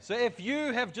So if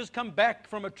you have just come back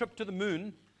from a trip to the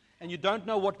moon and you don't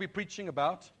know what we're preaching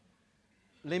about,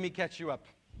 let me catch you up.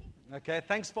 Okay,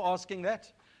 thanks for asking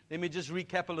that. Let me just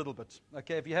recap a little bit.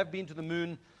 Okay, if you have been to the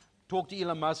moon, talk to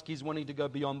Elon Musk. He's wanting to go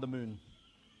beyond the moon.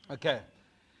 Okay,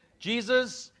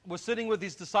 Jesus was sitting with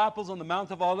his disciples on the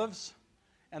Mount of Olives,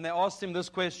 and they asked him this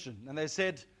question. And they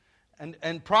said,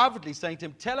 and privately saying to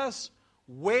him, tell us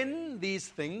when these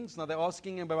things, now they're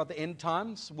asking him about the end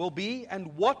times, will be,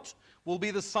 and what will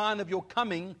be the sign of your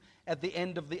coming at the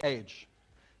end of the age.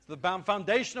 So the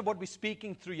foundation of what we're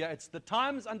speaking through here, it's the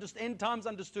times, end times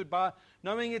understood by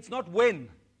knowing it's not when.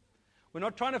 We're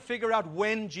not trying to figure out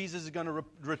when Jesus is going to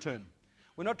return.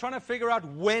 We're not trying to figure out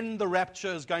when the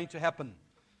rapture is going to happen.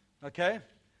 Okay?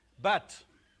 But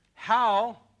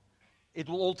how it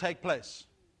will all take place.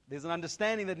 There's an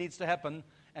understanding that needs to happen,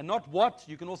 and not what.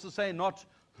 You can also say not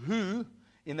who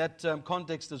in that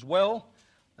context as well,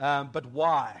 but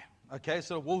why. Okay,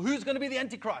 so, well, who's going to be the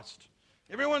Antichrist?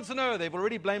 Everyone wants to know. They've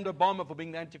already blamed Obama for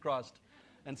being the Antichrist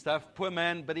and stuff. Poor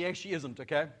man, but he actually isn't,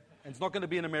 okay? And it's not going to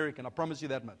be an American, I promise you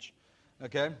that much,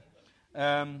 okay?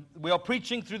 We are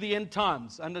preaching through the end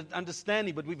times,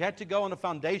 understanding, but we've had to go on a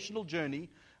foundational journey,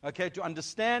 okay, to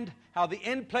understand how the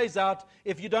end plays out.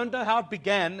 If you don't know how it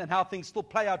began and how things still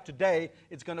play out today,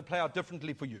 it's going to play out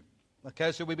differently for you.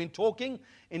 Okay, so we've been talking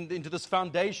into this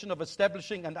foundation of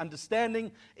establishing and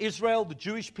understanding Israel, the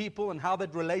Jewish people, and how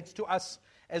that relates to us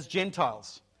as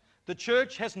Gentiles. The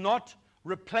church has not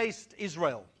replaced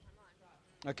Israel.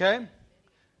 Okay?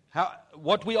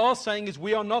 What we are saying is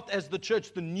we are not, as the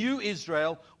church, the new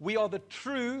Israel. We are the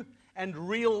true and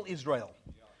real Israel.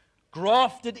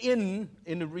 Grafted in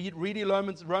read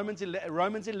Romans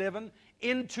 11,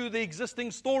 into the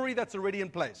existing story that's already in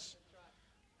place.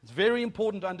 It's very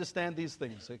important to understand these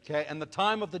things, okay? And the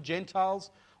time of the Gentiles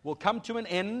will come to an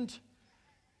end.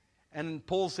 And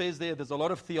Paul says there's a lot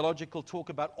of theological talk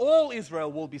about all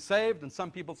Israel will be saved. And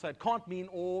some people say it can't mean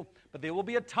all. But there will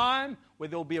be a time where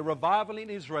there will be a revival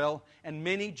in Israel. And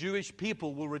many Jewish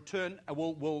people will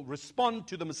will respond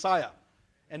to the Messiah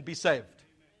and be saved.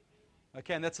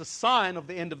 Okay, and that's a sign of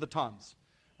the end of the times.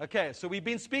 Okay, so we've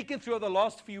been speaking through the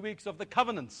last few weeks of the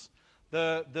covenants.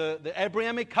 The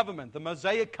Abrahamic covenant, the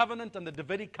Mosaic covenant, and the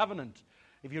Davidic covenant.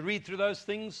 If you read through those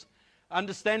things,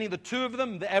 understanding the two of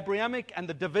them, the Abrahamic and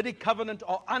the Davidic covenant,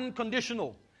 are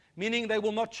unconditional, meaning they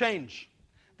will not change.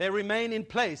 They remain in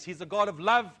place. He's a God of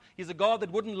love. He's a God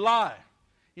that wouldn't lie.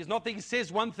 He's not that he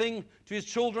says one thing to his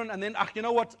children and then, you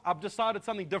know what, I've decided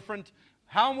something different.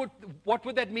 What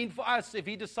would that mean for us if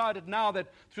he decided now that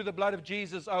through the blood of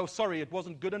Jesus, oh, sorry, it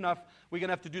wasn't good enough, we're going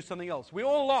to have to do something else. We're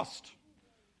all lost.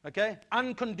 Okay?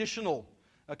 Unconditional.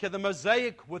 Okay, the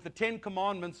Mosaic with the 10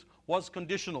 Commandments was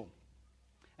conditional.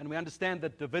 And we understand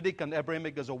that Davidic and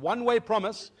Abrahamic is a one-way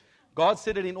promise. God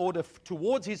set it in order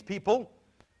towards his people.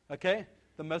 Okay?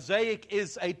 The Mosaic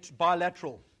is a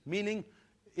bilateral, meaning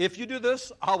if you do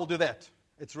this, I will do that.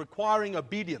 It's requiring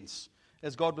obedience,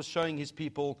 as God was showing his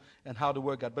people and how to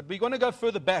work out. But we're going to go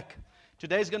further back.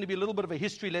 Today's going to be a little bit of a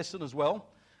history lesson as well,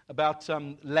 about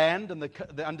land and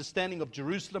the understanding of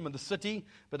Jerusalem and the city,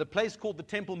 but a place called the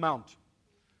Temple Mount.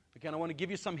 Again, I want to give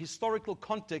you some historical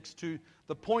context to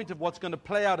the point of what's going to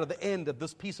play out at the end of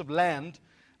this piece of land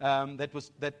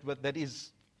that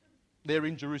is there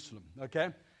in Jerusalem. Okay,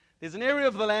 there's an area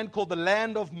of the land called the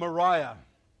land of Moriah.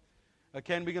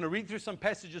 Okay, and we're going to read through some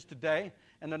passages today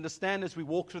and understand as we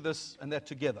walk through this and that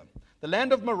together. The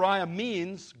land of Moriah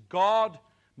means God.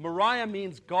 Moriah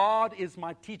means God is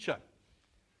my teacher.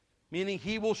 Meaning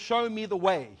he will show me the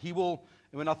way. He will,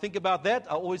 and when I think about that,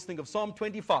 I always think of Psalm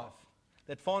 25.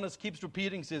 That Farnes keeps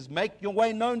repeating, says, make your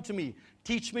way known to me.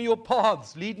 Teach me your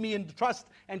paths. Lead me in trust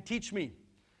and teach me.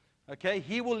 Okay,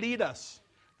 he will lead us.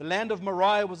 The land of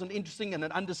Moriah was an interesting and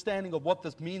an understanding of what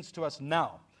this means to us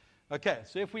now. Okay,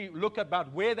 so if we look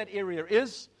about where that area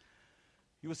is,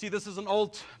 you will see this is an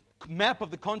old map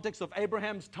of the context of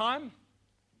Abraham's time.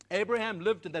 Abraham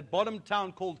lived in that bottom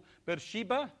town called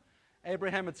Beersheba.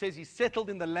 Abraham, it says, he settled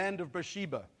in the land of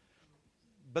Beersheba.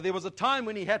 But there was a time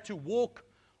when he had to walk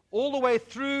all the way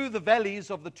through the valleys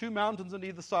of the two mountains on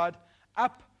either side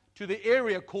up to the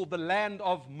area called the land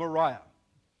of Moriah.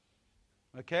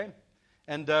 Okay?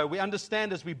 And we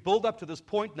understand as we build up to this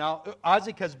point now,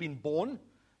 Isaac has been born.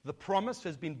 The promise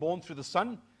has been born through the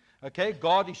son. Okay?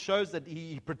 God, he shows that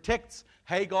he protects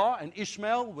Hagar and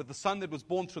Ishmael with the son that was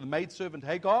born through the maidservant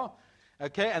Hagar.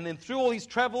 Okay? And then through all his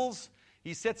travels,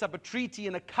 he sets up a treaty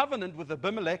and a covenant with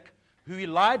Abimelech, who he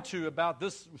lied to about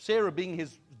this Sarah being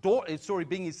his daughter,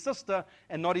 being his sister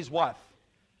and not his wife.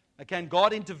 Okay, and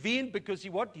God intervened because he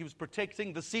was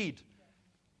protecting the seed.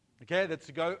 Okay, that's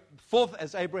to go forth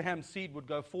as Abraham's seed would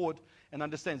go forward. and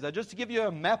understand. So just to give you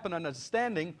a map and an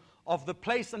understanding of the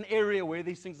place and area where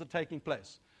these things are taking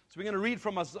place. So we're going to read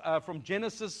from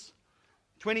Genesis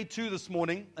 22 this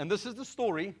morning, and this is the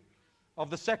story of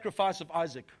the sacrifice of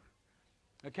Isaac.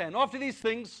 Okay, and after these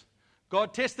things,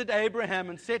 God tested Abraham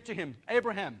and said to him,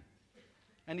 Abraham,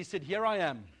 and he said, here I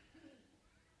am.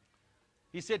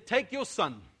 He said, take your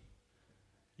son,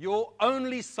 your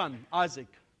only son, Isaac,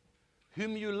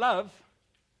 whom you love,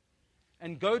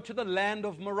 and go to the land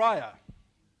of Moriah,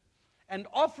 and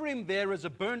offer him there as a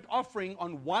burnt offering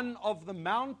on one of the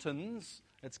mountains,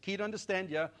 that's key to understand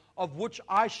here, of which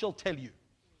I shall tell you.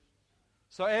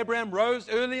 So Abraham rose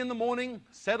early in the morning,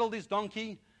 saddled his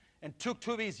donkey, and took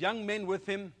 2 of his young men with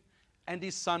him and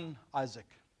his son Isaac.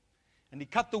 And he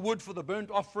cut the wood for the burnt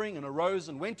offering and arose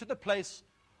and went to the place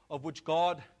of which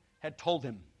God had told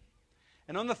him.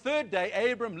 And on the third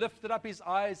day, Abram lifted up his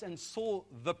eyes and saw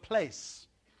the place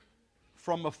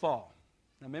from afar.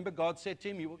 Now remember, God said to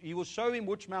him, he will show him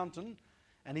which mountain,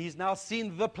 and he's now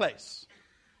seen the place.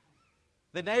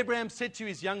 Then Abraham said to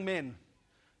his young men,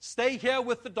 stay here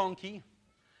with the donkey.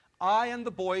 I and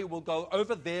the boy will go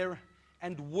over there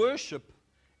and worship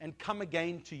and come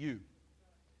again to you.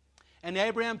 And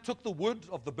Abraham took the wood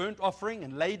of the burnt offering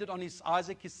and laid it on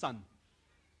Isaac his son.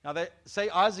 Now they say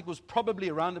Isaac was probably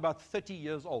around about 30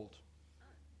 years old.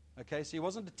 Okay, so he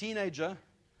wasn't a teenager.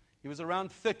 He was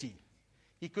around 30.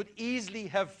 He could easily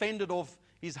have fended off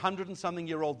his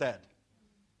 100-and-something-year-old dad.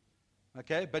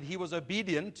 Okay, but he was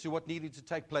obedient to what needed to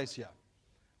take place here,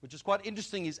 which is quite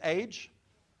interesting, his age.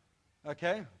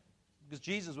 Okay, because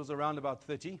Jesus was around about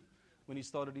 30 when he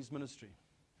started his ministry.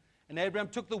 And Abraham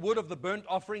took the wood of the burnt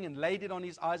offering and laid it on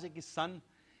Isaac his son,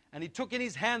 and he took in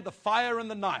his hand the fire and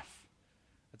the knife.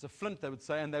 It's a flint, they would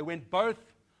say, and they went both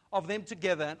of them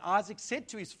together. And Isaac said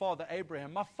to his father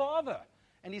Abraham, my father.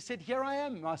 And he said, here I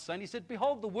am, my son. He said,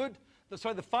 behold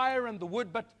the fire and the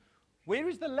wood, but where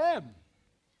is the lamb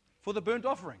for the burnt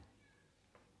offering?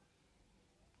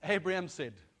 Abraham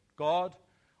said, God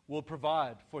will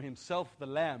provide for himself the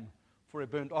lamb for a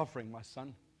burnt offering, my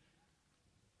son.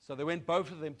 So they went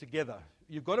both of them together.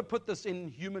 You've got to put this in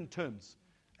human terms.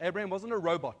 Abraham wasn't a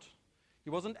robot. He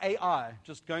wasn't AI,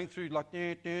 just going through like,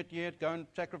 go and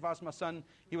sacrifice my son.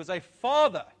 He was a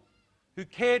father who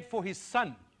cared for his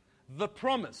son, the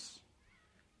promise,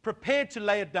 prepared to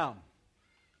lay it down.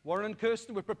 Warren and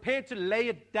Kirsten were prepared to lay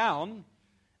it down,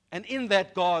 and in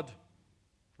that God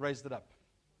raised it up.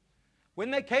 When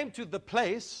they came to the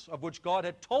place of which God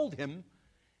had told him,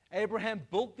 Abraham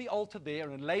built the altar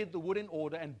there and laid the wood in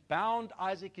order and bound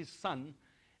Isaac his son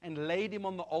and laid him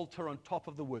on the altar on top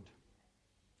of the wood.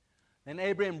 Then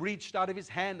Abraham reached out of his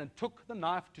hand and took the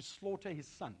knife to slaughter his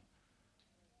son.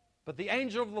 But the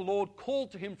angel of the Lord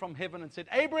called to him from heaven and said,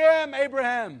 Abraham,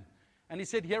 Abraham. And he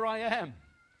said, here I am.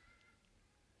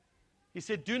 He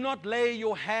said, do not lay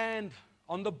your hand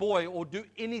on the boy or do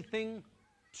anything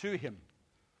to him.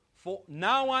 For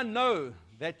now I know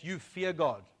that you fear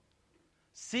God,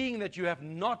 seeing that you have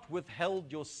not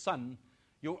withheld your son,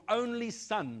 your only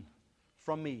son,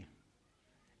 from me.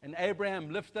 And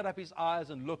Abraham lifted up his eyes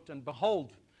and looked, and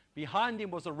behold, behind him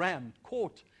was a ram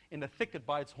caught in a thicket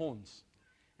by its horns.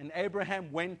 And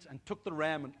Abraham went and took the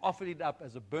ram and offered it up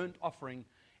as a burnt offering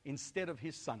instead of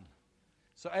his son.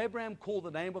 So Abraham called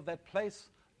the name of that place,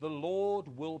 the Lord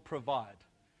will provide.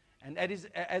 And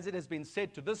as it has been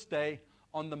said to this day,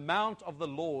 on the mount of the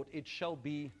Lord it shall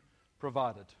be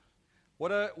provided.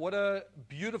 What a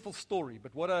beautiful story,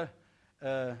 but what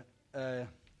a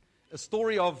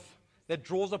story that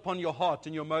draws upon your heart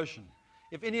and your emotion.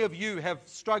 If any of you have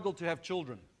struggled to have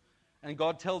children and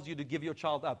God tells you to give your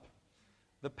child up,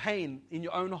 the pain in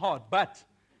your own heart. But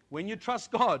when you trust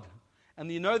God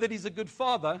and you know that He's a good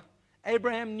Father,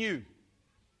 Abraham knew,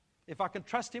 if I can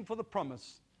trust Him for the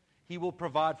promise, He will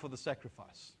provide for the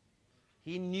sacrifice.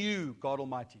 He knew God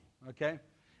Almighty. Okay?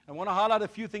 I want to highlight a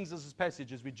few things in this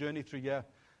passage as we journey through here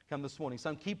come this morning.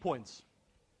 Some key points.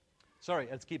 Sorry,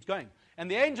 it keeps going. And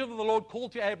the angel of the Lord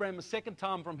called to Abraham a second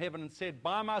time from heaven and said,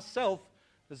 by myself,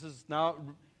 this is now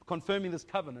confirming this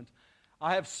covenant,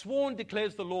 I have sworn,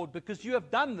 declares the Lord, because you have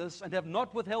done this and have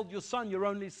not withheld your son, your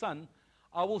only son,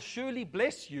 I will surely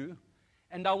bless you,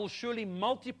 and I will surely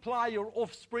multiply your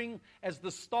offspring as the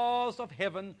stars of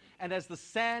heaven and as the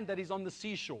sand that is on the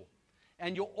seashore.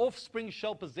 And your offspring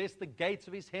shall possess the gates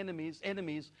of his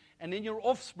enemies, and in your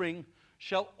offspring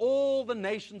shall all the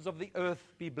nations of the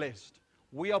earth be blessed.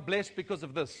 We are blessed because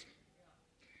of this,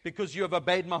 because you have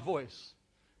obeyed my voice.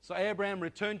 So Abraham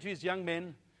returned to his young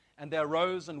men, and they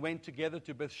arose and went together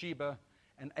to Beersheba,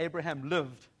 and Abraham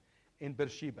lived in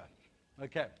Beersheba.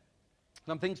 Okay,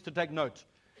 some things to take note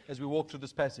as we walk through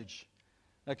this passage.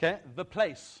 Okay, the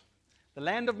place. The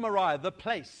land of Moriah, the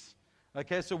place.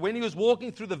 Okay, so when he was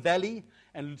walking through the valley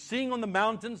and seeing on the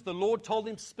mountains, the Lord told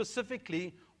him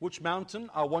specifically which mountain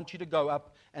I want you to go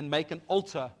up and make an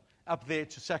altar up there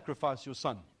to sacrifice your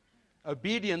son.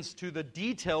 Obedience to the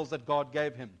details that God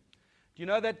gave him. Do you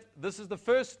know that this is the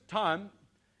first time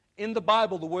in the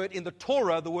Bible, in the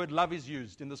Torah, the word love is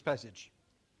used in this passage?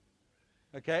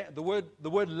 Okay, the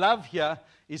word love here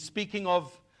is speaking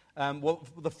of,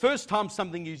 the first time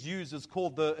something is used is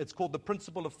called the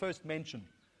principle of first mention.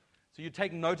 So you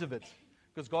take note of it,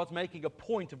 because God's making a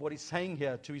point of what he's saying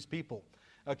here to his people.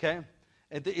 Okay,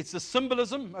 it's the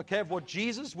symbolism, okay, of what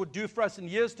Jesus would do for us in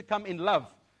years to come in love,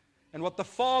 and what the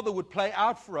Father would play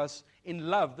out for us in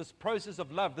love, this process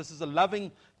of love. This is a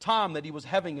loving time that he was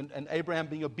having, and Abraham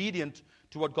being obedient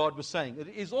to what God was saying. It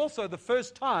is also the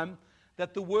first time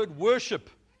that the word worship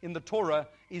in the Torah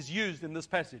is used in this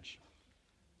passage.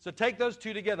 So take those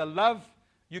two together. Love,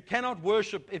 you cannot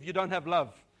worship if you don't have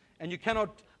love. And you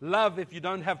cannot love if you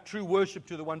don't have true worship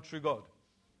to the one true God.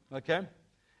 Okay?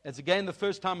 It's again the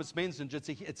first time it's mentioned.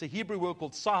 It's a Hebrew word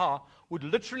called saha, which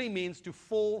literally means to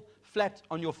fall flat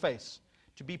on your face,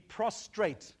 to be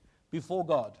prostrate before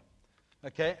God.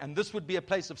 Okay? And this would be a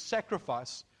place of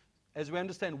sacrifice. As we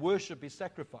understand, worship is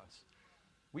sacrifice.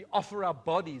 We offer our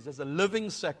bodies as a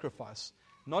living sacrifice,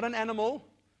 not an animal.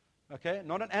 Okay?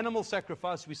 Not an animal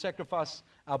sacrifice. We sacrifice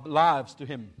our lives to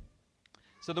him.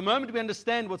 So the moment we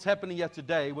understand what's happening here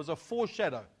today was a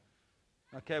foreshadow,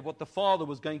 okay, of what the Father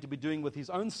was going to be doing with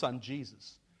his own Son,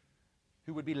 Jesus,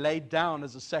 who would be laid down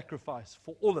as a sacrifice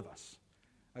for all of us.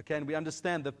 Okay, and we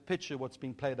understand the picture, what's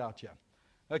being played out here.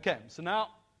 Okay, so now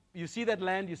you see that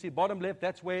land, you see bottom left,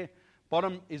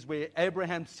 bottom is where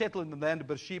Abraham settled in the land of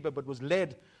Beersheba, but was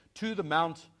led to the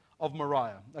Mount of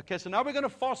Moriah. Okay, so now we're going to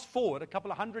fast forward a couple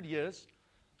of hundred years,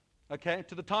 okay,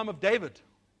 to the time of David.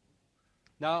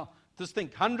 Now, just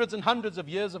think, hundreds and hundreds of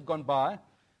years have gone by,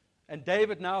 and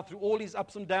David now, through all his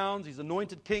ups and downs, he's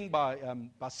anointed king by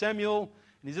Samuel,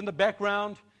 and he's in the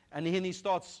background, and then he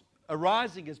starts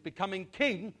arising as becoming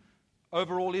king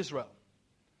over all Israel.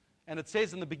 And it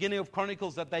says in the beginning of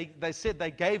Chronicles that they said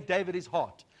they gave David his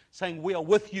heart, saying, we are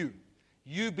with you.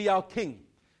 You be our king.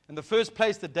 And the first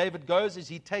place that David goes is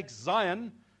he takes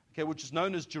Zion, okay, which is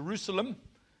known as Jerusalem,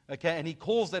 okay, and he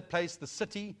calls that place the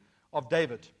city of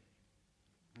David.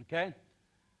 Okay?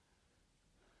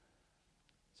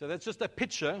 So that's just a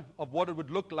picture of what it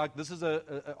would look like. This is an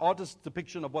artist's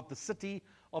depiction of what the city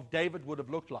of David would have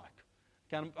looked like.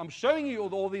 Okay, I'm showing you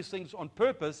all these things on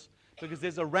purpose because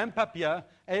there's a ramp up here,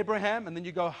 Abraham, and then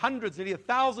you go hundreds, nearly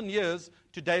 1,000 years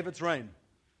to David's reign.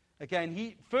 Okay, and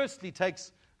he firstly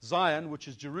takes Zion, which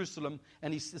is Jerusalem,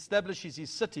 and he establishes his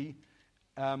city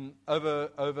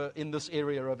over in this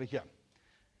area over here.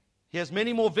 He has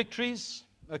many more victories.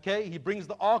 Okay, he brings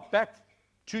the ark back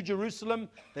to Jerusalem.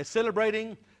 They're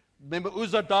celebrating. Remember,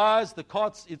 Uzzah dies.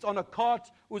 It's on a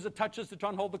cart. Uzzah touches to try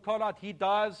and hold the cart out. He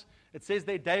dies. It says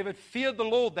there, David feared the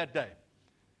Lord that day.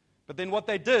 But then what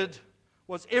they did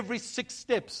was every 6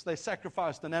 steps they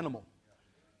sacrificed an animal.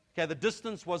 Okay, the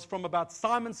distance was from about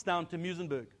Simonstown to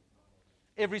Muizenberg.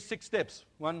 Every 6 steps.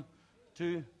 1,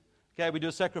 2. Okay, we do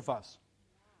a sacrifice.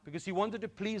 Because he wanted to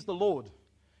please the Lord.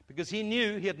 Because he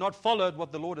knew he had not followed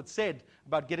what the Lord had said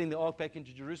about getting the ark back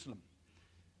into Jerusalem.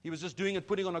 He was just doing it,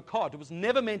 putting on a cart. It was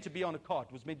never meant to be on a cart.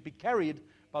 It was meant to be carried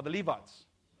by the Levites.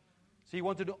 So he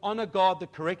wanted to honor God the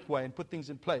correct way and put things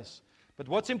in place. But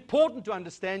what's important to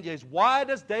understand here is, why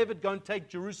does David go and take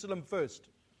Jerusalem first?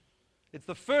 It's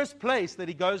the first place that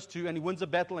he goes to, and he wins a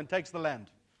battle and takes the land.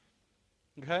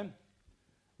 Okay?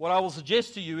 What I will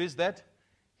suggest to you is that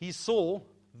he saw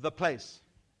the place.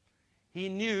 He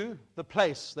knew the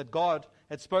place that God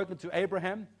had spoken to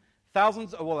Abraham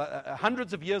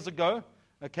hundreds of years ago,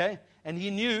 okay? And he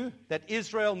knew that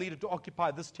Israel needed to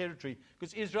occupy this territory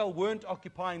because Israel weren't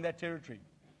occupying that territory.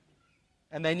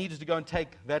 And they needed to go and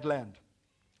take that land.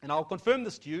 And I'll confirm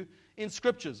this to you in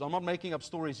scriptures. I'm not making up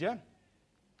stories here.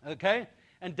 Okay?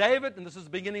 And David, and this is the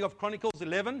beginning of Chronicles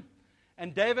 11,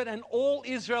 and David and all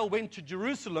Israel went to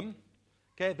Jerusalem,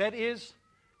 okay? That is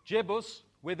Jebus,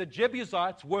 where the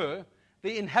Jebusites were,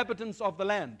 the inhabitants of the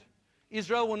land.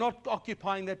 Israel were not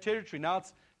occupying that territory. Now,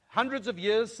 it's hundreds of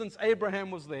years since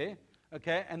Abraham was there,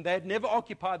 okay, and they had never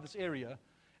occupied this area.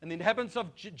 And the inhabitants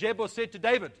of Jebus said to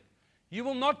David, you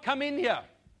will not come in here.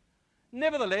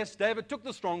 Nevertheless, David took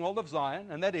the stronghold of Zion,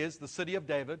 and that is the city of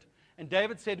David. And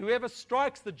David said, whoever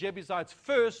strikes the Jebusites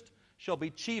first shall be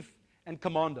chief and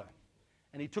commander.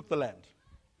 And he took the land.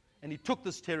 And he took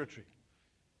this territory.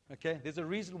 Okay, there's a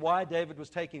reason why David was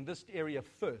taking this area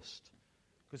first.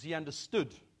 Because he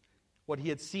understood what he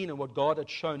had seen and what God had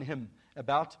shown him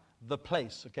about the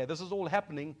place. Okay, this is all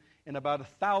happening in about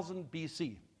 1000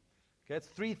 BC. Okay, it's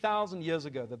 3,000 years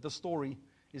ago that the story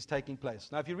is taking place.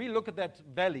 Now, if you really look at that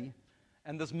valley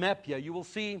and this map here, you will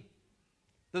see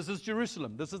this is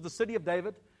Jerusalem. This is the city of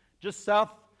David, just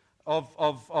south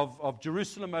of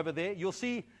Jerusalem over there. You'll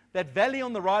see that valley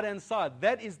on the right-hand side.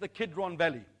 That is the Kidron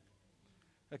Valley.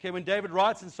 Okay, when David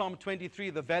writes in Psalm 23,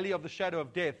 the valley of the shadow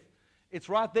of death, it's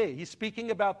right there. He's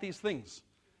speaking about these things.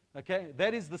 Okay,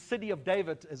 that is the city of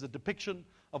David as a depiction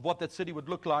of what that city would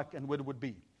look like and what it would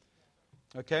be.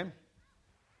 Okay.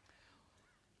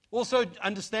 Also,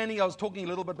 understanding, I was talking a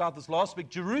little bit about this last week,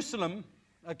 Jerusalem,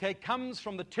 okay, comes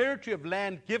from the territory of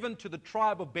land given to the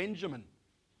tribe of Benjamin.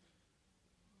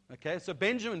 Okay, so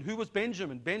Benjamin, who was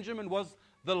Benjamin? Benjamin was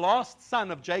the last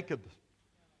son of Jacob.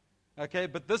 Okay,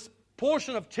 but this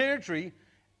portion of territory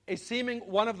is seeming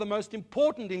one of the most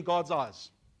important in God's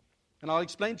eyes. And I'll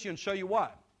explain to you and show you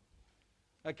why.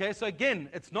 Okay, so again,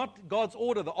 it's not God's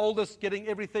order, the oldest getting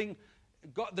everything.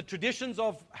 The traditions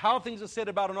of how things are said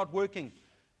about are not working.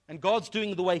 And God's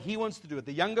doing it the way He wants to do it.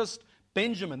 The youngest,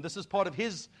 Benjamin, this is part of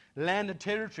his land and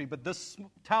territory, but this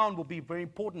town will be very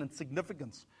important in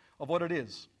significance of what it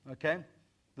is. Okay,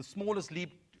 the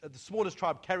smallest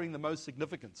tribe carrying the most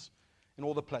significance in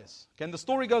all the place. Okay, and the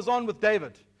story goes on with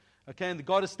David. Okay, and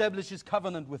God established His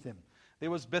covenant with him. There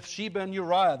was Bathsheba and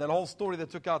Uriah, that whole story that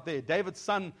took out there. David's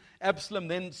son, Absalom,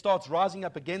 then starts rising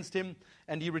up against him,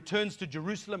 and he returns to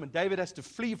Jerusalem, and David has to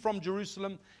flee from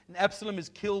Jerusalem, and Absalom is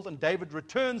killed, and David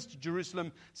returns to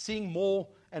Jerusalem, seeing more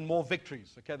and more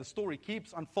victories. Okay, the story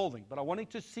keeps unfolding, but I wanted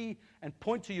to see and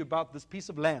point to you about this piece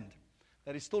of land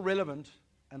that is still relevant,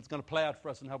 and it's going to play out for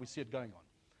us and how we see it going on.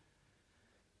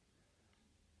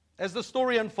 As the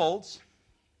story unfolds,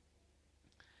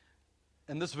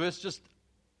 and this verse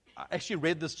I actually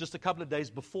read this just a couple of days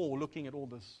before looking at all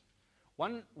this.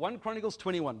 1 Chronicles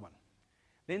 21:1.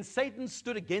 Then Satan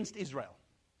stood against Israel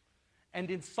and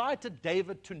incited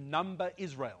David to number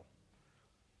Israel.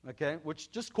 Okay,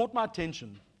 which just caught my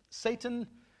attention. Satan,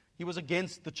 he was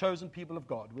against the chosen people of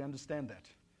God. We understand that.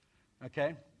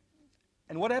 Okay?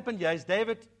 And what happened here is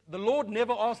the Lord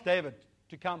never asked David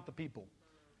to count the people.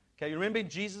 Okay, you remember in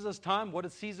Jesus' time, what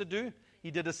did Caesar do? He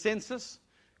did a census.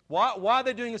 Why are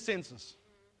they doing a census?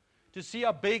 To see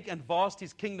how big and vast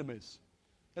his kingdom is.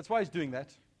 That's why he's doing that.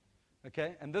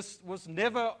 Okay? And this was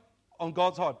never on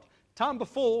God's heart. Time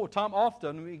before or time after,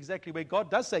 and exactly where God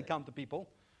does say count the people,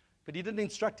 but He didn't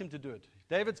instruct him to do it.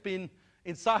 David's been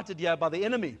incited here by the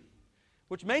enemy,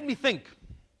 which made me think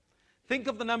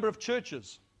of the number of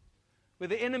churches where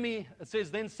the enemy, it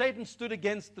says, then Satan stood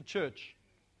against the church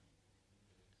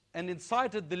and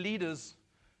incited the leaders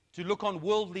to look on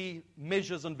worldly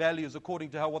measures and values according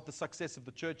to what the success of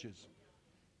the church is.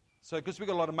 So because we've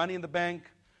got a lot of money in the bank,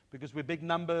 because we're big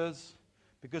numbers,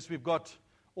 because we've got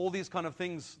all these kind of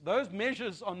things, those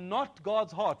measures are not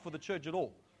God's heart for the church at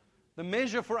all. The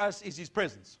measure for us is His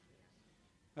presence.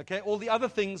 Okay, all the other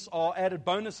things are added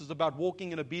bonuses about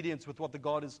walking in obedience with what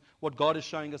God is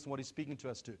showing us and what He's speaking to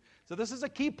us to. So this is a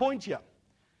key point here.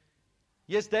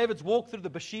 Yes, David's walked through the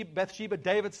Bathsheba,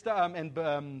 David's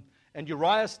and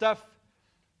Uriah stuff.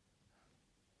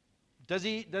 Is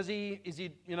he,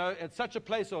 at such a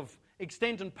place of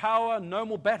extent and power, no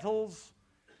more battles?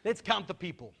 Let's count the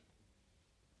people.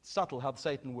 Subtle how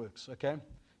Satan works, okay?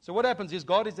 So what happens is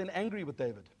God is then angry with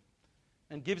David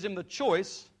and gives him the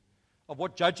choice of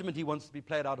what judgment he wants to be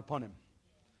played out upon him.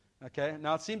 Okay?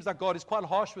 Now it seems like God is quite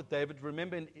harsh with David.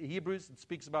 Remember in Hebrews it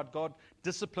speaks about God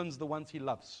disciplines the ones He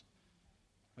loves.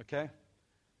 Okay?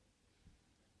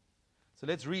 So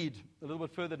let's read a little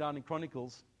bit further down in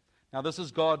Chronicles. Now this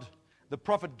is God, the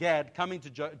prophet Gad, coming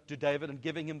to David and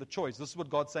giving him the choice. This is what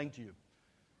God's saying to you.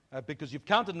 Because you've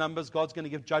counted numbers, God's going to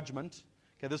give judgment.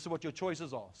 Okay, this is what your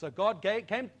choices are. So Gad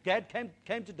came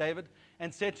to David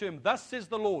and said to him, thus says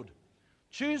the Lord,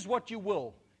 choose what you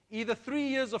will, either 3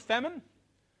 years of famine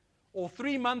or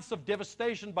 3 months of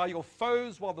devastation by your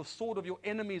foes while the sword of your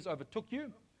enemies overtook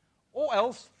you, or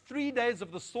else 3 days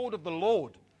of the sword of the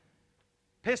Lord,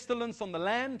 pestilence on the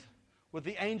land, with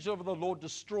the angel of the Lord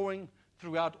destroying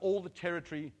throughout all the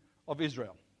territory of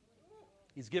Israel.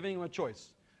 He's giving him a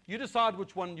choice. You decide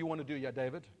which one you want to do, yeah,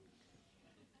 David.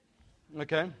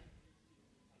 Okay?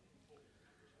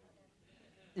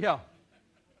 Yeah.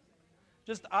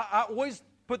 I always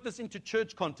put this into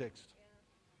church context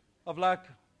of like,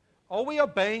 are we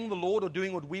obeying the Lord or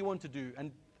doing what we want to do?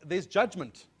 And there's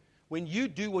judgment when you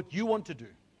do what you want to do.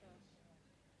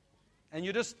 And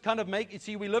you just kind of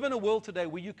we live in a world today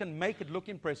where you can make it look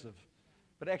impressive,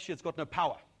 but actually it's got no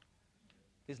power.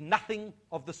 There's nothing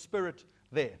of the Spirit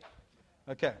there.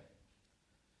 Okay.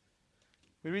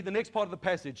 We read the next part of the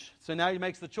passage. So now he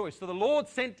makes the choice. So the Lord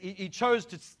he chose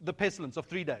the pestilence of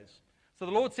 3 days. So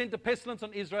the Lord sent a pestilence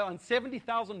on Israel, and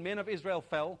 70,000 men of Israel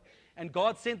fell. And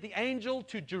God sent the angel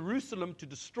to Jerusalem to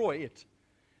destroy it.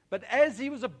 But as he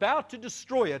was about to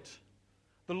destroy it,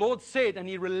 the Lord said, and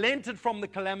he relented from the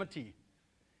calamity.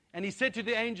 And he said to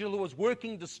the angel who was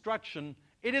working destruction,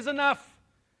 "It is enough.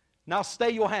 Now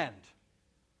stay your hand."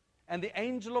 And the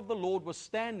angel of the Lord was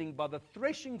standing by the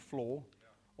threshing floor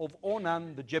of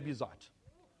Ornan the Jebusite.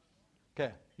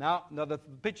 Okay, now the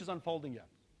picture's unfolding here.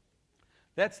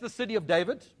 That's the city of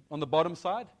David on the bottom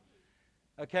side.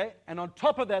 Okay, and on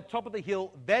top of that, top of the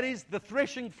hill, that is the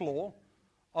threshing floor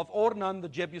of Ornan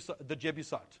the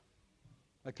Jebusite.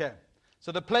 Okay,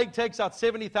 so the plague takes out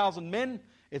 70,000 men.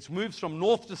 It moves from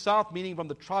north to south, meaning from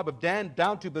the tribe of Dan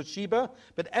down to Beersheba.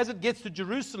 But as it gets to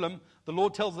Jerusalem, the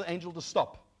Lord tells the angel to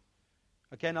stop.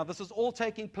 Okay, now this is all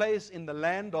taking place in the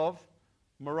land of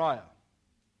Moriah.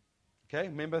 Okay,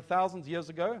 remember thousands of years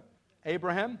ago,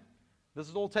 Abraham? This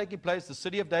is all taking place, the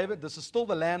city of David. This is still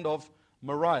the land of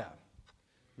Moriah.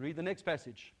 Read the next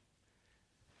passage.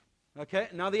 Okay,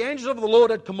 now the angel of the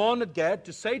Lord had commanded Gad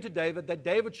to say to David that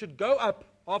David should go up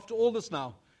after all this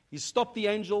now. He stopped the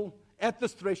angel at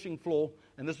this threshing floor,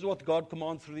 and this is what God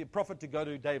commands through the prophet to go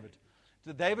to David.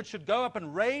 So David should go up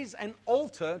and raise an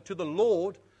altar to the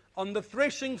Lord on the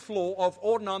threshing floor of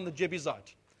Ornan the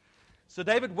Jebusite. So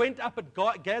David went up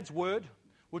at Gad's word,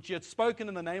 which he had spoken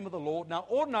in the name of the Lord. Now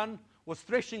Ornan was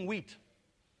threshing wheat.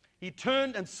 He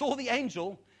turned and saw the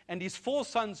angel, and his 4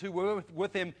 sons who were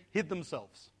with him hid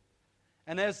themselves.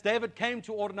 And as David came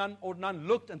to Ornan, Ornan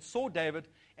looked and saw David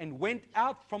and went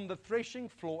out from the threshing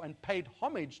floor and paid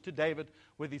homage to David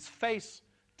with his face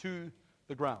to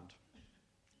the ground.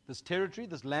 This territory,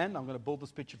 this land, I'm going to build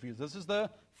this picture for you. This is the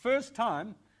first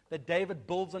time that David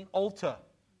builds an altar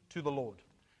to the Lord.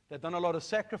 They've done a lot of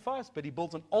sacrifice, but he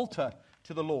builds an altar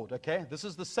to the Lord, okay? This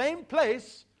is the same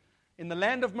place in the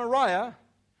land of Moriah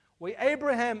where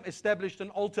Abraham established an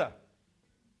altar,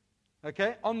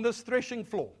 okay, on this threshing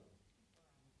floor.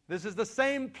 This is the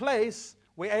same place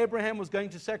where Abraham was going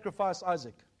to sacrifice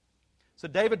Isaac. So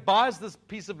David buys this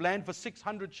piece of land for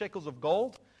 600 shekels of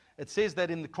gold. It says that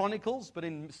in the Chronicles, but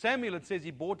in Samuel it says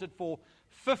he bought it for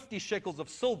 50 shekels of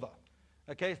silver.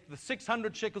 Okay, the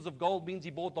 600 shekels of gold means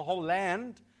he bought the whole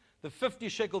land. The 50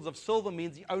 shekels of silver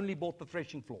means he only bought the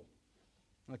threshing floor.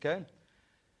 Okay?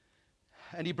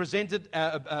 And he presented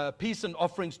peace and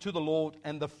offerings to the Lord,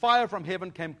 and the fire from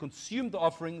heaven came, consumed the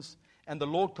offerings, and the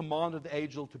Lord commanded the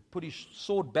angel to put his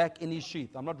sword back in his sheath.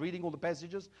 I'm not reading all the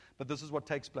passages, but this is what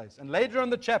takes place. And later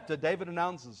in the chapter, David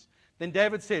announces, then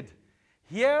David said,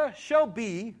 "Here shall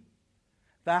be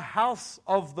the house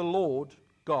of the Lord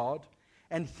God,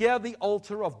 and here the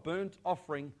altar of burnt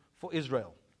offering for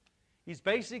Israel." He's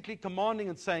basically commanding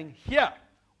and saying, here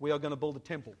we are going to build a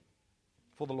temple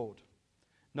for the Lord.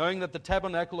 Knowing that the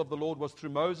tabernacle of the Lord was through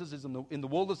Moses is in the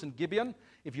wilderness in Gibeon.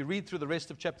 If you read through the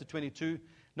rest of chapter 22,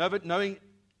 knowing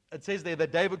it says there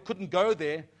that David couldn't go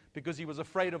there because he was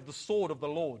afraid of the sword of the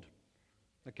Lord.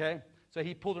 Okay? So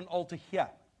he pulled an altar here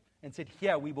and said,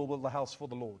 here we will build the house for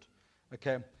the Lord.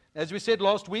 Okay? As we said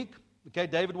last week, okay,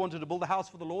 David wanted to build a house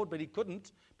for the Lord, but he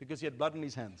couldn't because he had blood in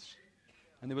his hands.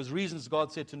 And there was reasons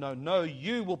God said to no,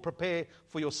 you will prepare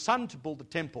for your son to build the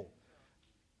temple.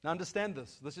 Now understand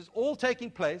this. This is all taking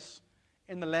place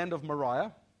in the land of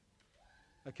Moriah.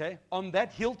 Okay? On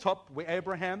that hilltop where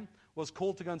Abraham was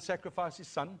called to go and sacrifice his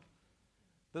son.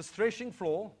 This threshing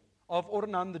floor of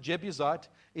Ornan the Jebusite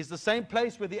is the same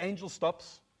place where the angel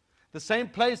stops. The same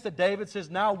place that David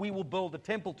says, now we will build a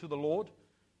temple to the Lord.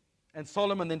 And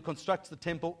Solomon then constructs the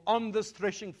temple on this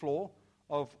threshing floor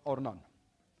of Ornan.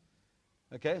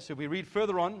 Okay, so we read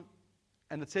further on,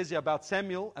 and it says here about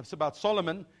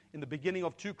Solomon, in the beginning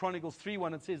of 2 Chronicles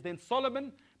 3:1, it says, then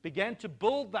Solomon began to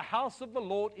build the house of the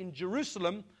Lord in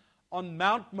Jerusalem on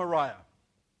Mount Moriah.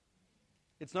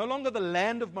 It's no longer the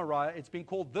land of Moriah, it's been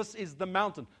called, this is the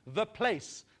mountain, the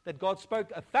place that God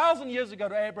spoke 1,000 years ago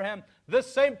to Abraham, this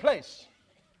same place.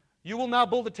 You will now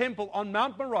build a temple on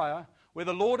Mount Moriah, where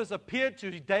the Lord has appeared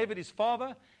to David his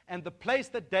father, and the place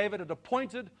that David had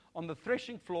appointed on the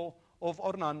threshing floor of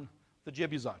Ornan the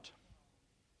Jebusite.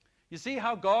 You see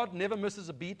how God never misses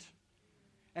a beat,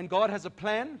 and God has a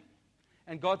plan,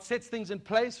 and God sets things in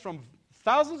place from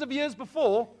thousands of years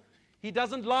before. He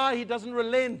doesn't lie, he doesn't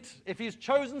relent. If he's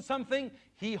chosen something,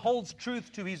 he holds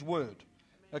truth to his word.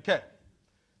 Okay.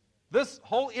 This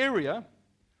whole area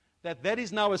that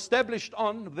is now established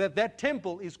on, that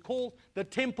temple is called the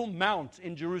Temple Mount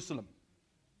in Jerusalem.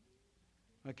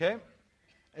 Okay?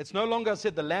 It's no longer, I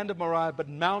said, the land of Moriah, but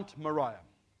Mount Moriah.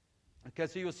 Okay,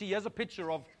 so you'll see here's a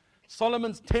picture of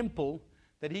Solomon's temple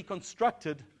that he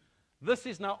constructed, this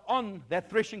is now on that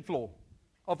threshing floor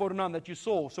of Ornan that you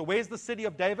saw. So where's the city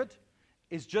of David?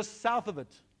 Is just south of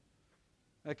it.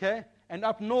 Okay? And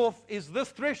up north is this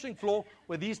threshing floor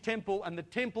where these temple and the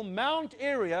Temple Mount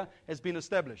area has been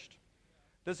established.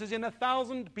 This is in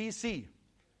 1000 BC.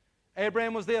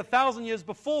 Abraham was there 1,000 years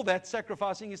before that,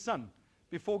 sacrificing his son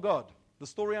before God. The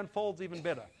story unfolds even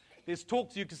better. There's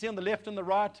talks you can see on the left and the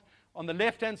right. On the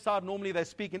left-hand side, normally they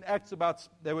speak in Acts about,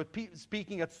 they were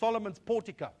speaking at Solomon's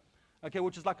Portico, okay,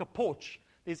 which is like a porch.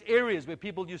 There's areas where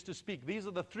people used to speak. These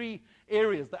are the three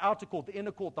areas, the outer court, the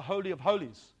inner court, the Holy of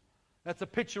Holies. That's a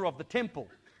picture of the temple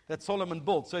that Solomon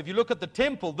built. So if you look at the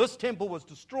temple, this temple was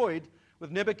destroyed with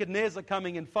Nebuchadnezzar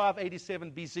coming in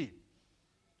 587 BC.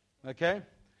 Okay?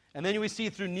 And then we see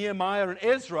through Nehemiah and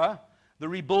Ezra the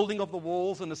rebuilding of the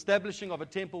walls and establishing of a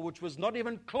temple which was not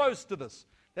even close to this.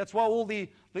 That's why all the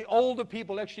older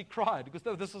people actually cried, because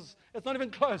it's not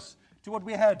even close to what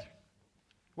we had.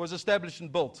 Was established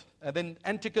and built. And then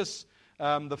Antiochus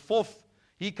the fourth,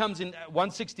 he comes in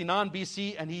 169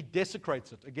 BC and he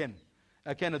desecrates it again.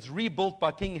 Okay, and it's rebuilt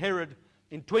by King Herod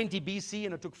in 20 BC,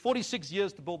 and it took 46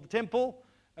 years to build the temple.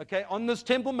 Okay, on this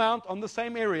Temple Mount, on the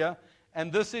same area,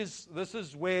 and this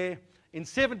is where in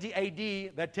 70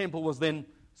 AD that temple was then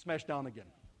smashed down again.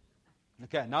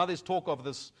 Okay, now there's talk of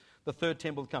the third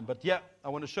temple to come. But yeah, I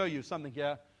want to show you something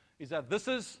here, is that this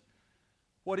is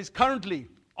what is currently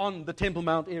on the Temple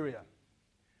Mount area.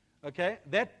 Okay,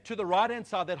 that to the right-hand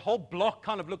side, that whole block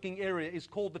kind of looking area is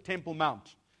called the Temple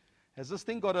Mount. Has this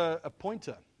thing got a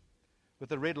pointer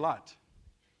with a red light?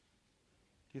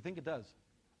 Do you think it does?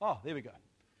 Oh, there we go.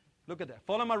 Look at that.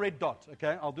 Follow my red dot,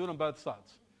 okay? I'll do it on both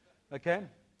sides. Okay?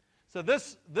 So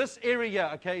this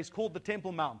area, okay, is called the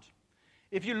Temple Mount.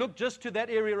 If you look just to that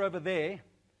area over there,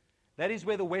 that is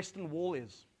where the Western Wall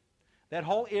is. That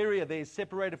whole area there is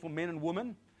separated for men and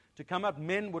women. To come up,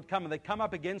 men would come, and they come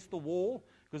up against the wall,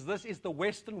 because this is the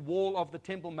Western Wall of the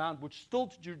Temple Mount, which still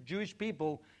to Jewish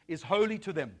people is holy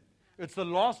to them. It's the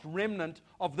last remnant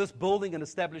of this building and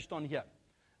established on here.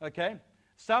 Okay?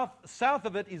 South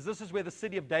of it this is where the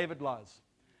city of David lies.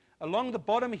 Along the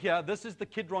bottom here, this is the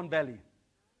Kidron Valley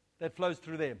that flows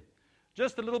through there.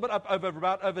 Just a little bit up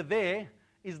over there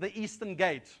is the Eastern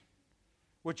Gate,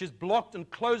 which is blocked and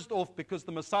closed off because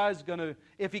the Messiah is going to,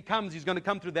 if he comes, he's going to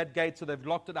come through that gate, so they've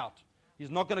locked it out.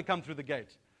 He's not going to come through the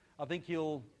gate. I think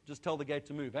he'll just tell the gate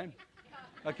to move, eh?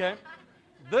 Okay?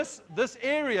 This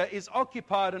area is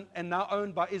occupied and now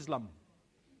owned by Islam.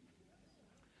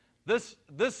 This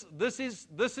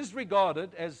is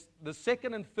regarded as the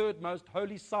second and third most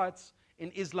holy sites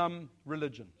in Islam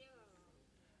religion.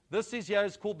 This here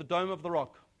is called the Dome of the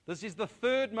Rock. This is the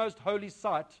third most holy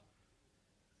site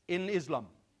in Islam.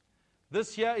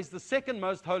 This here is the second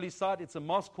most holy site. It's a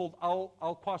mosque called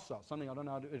Al-Qasa, something I don't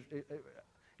know how to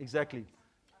exactly.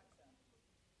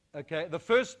 Okay, the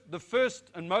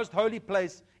first and most holy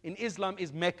place in Islam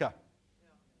is Mecca.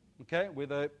 Okay, where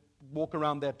they walk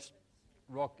around that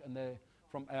rock and they're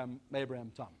from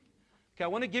Abraham time. Okay,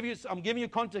 I'm giving you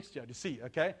context here to see,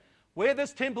 okay? Where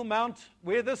this Temple Mount,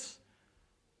 where this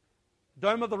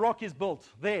Dome of the Rock is built,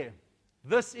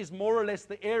 this is more or less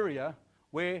the area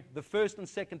where the first and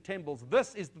second temples,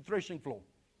 this is the threshing floor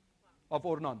of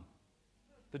Ornan,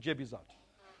 the Jebusite.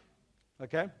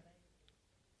 Okay?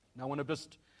 Now I want to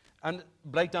just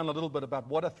break down a little bit about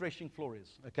what a threshing floor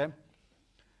is. Okay?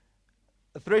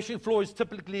 A threshing floor is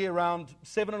typically around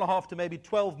 7.5 to maybe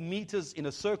 12 meters in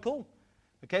a circle.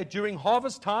 Okay? During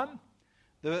harvest time,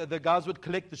 the guys would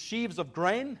collect the sheaves of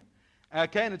grain.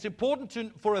 Okay? And it's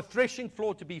important for a threshing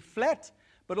floor to be flat,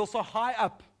 but also high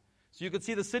up. So you could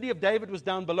see the city of David was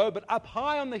down below, but up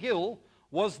high on the hill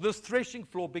was this threshing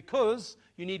floor because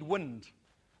you need wind.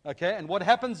 Okay, and what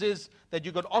happens is that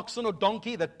you've got oxen or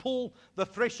donkey that pull the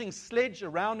threshing sledge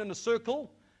around in a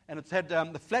circle, and it's had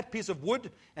the flat piece of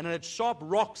wood, and it had sharp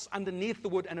rocks underneath the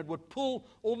wood, and it would pull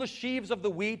all the sheaves of the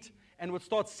wheat, and would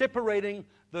start separating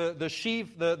the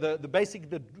sheaf,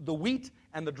 the wheat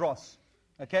and the dross.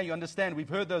 Okay, you understand? We've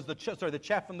heard those, the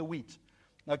chaff and the wheat.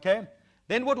 Okay.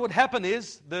 Then what would happen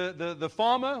is the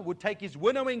farmer would take his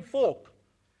winnowing fork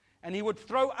and he would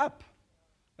throw up,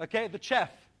 okay, the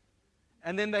chaff.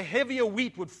 And then the heavier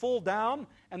wheat would fall down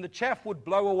and the chaff would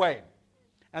blow away.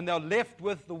 And they're left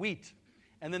with the wheat.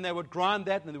 And then they would grind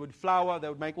that and they would flour, they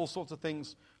would make all sorts of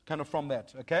things kind of from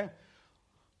that, okay?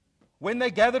 When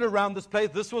they gathered around this place,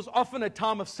 this was often a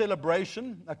time of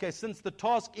celebration, okay, since the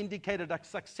task indicated a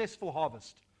successful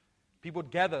harvest. People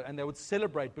would gather and they would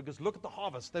celebrate because look at the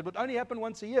harvest. That would only happen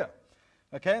once a year.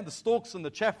 Okay, and the stalks and the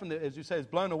chaff, as you say, is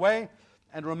blown away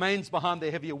and remains behind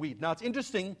the heavier wheat. Now, it's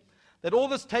interesting that all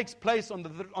this takes place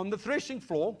on the threshing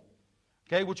floor.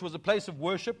 okay, which was a place of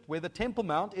worship where the Temple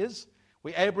Mount is,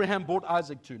 where Abraham brought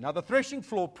Isaac to. Now, the threshing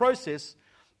floor process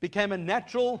became a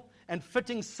natural and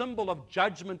fitting symbol of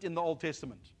judgment in the Old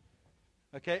Testament.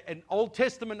 Okay, an Old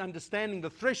Testament understanding, the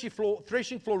threshing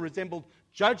floor resembled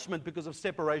judgment because of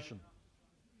separation.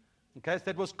 Okay, so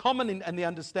that was common in the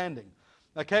understanding.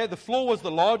 Okay, the floor was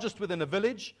the largest within a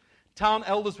village. Town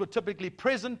elders were typically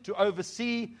present to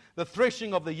oversee the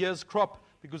threshing of the year's crop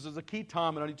because it was a key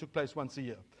time and only took place once a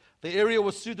year. The area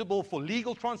was suitable for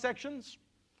legal transactions,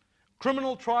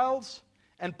 criminal trials,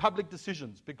 and public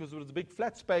decisions because it was a big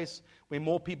flat space where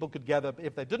more people could gather.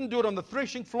 If they didn't do it on the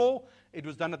threshing floor, it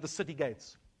was done at the city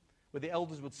gates where the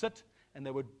elders would sit and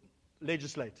they would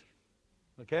legislate.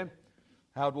 Okay?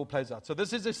 How it all plays out. So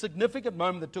this is a significant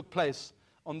moment that took place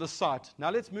on this site.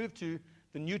 Now let's move to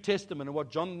the New Testament and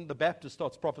what John the Baptist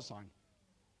starts prophesying.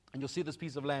 And you'll see this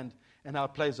piece of land and how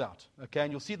it plays out. Okay?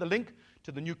 And you'll see the link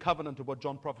to the new covenant of what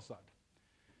John prophesied.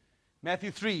 Matthew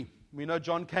 3, we know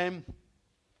John came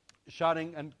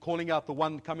shouting and calling out the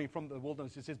one coming from the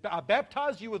wilderness. He says, I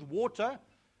baptize you with water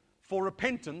for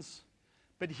repentance,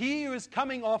 but he who is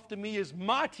coming after me is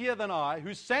mightier than I,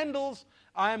 whose sandals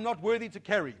I am not worthy to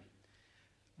carry.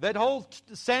 That whole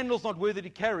sandals not worthy to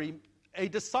carry, a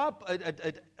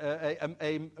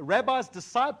rabbi's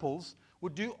disciples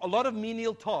would do a lot of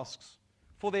menial tasks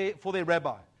for their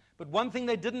rabbi. But one thing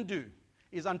they didn't do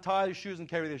is untie their shoes and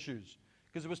carry their shoes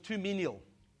because it was too menial.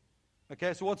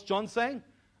 Okay, so what's John saying?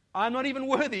 I'm not even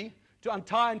worthy to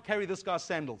untie and carry this guy's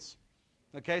sandals.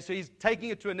 Okay, so he's taking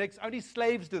it to a next. Only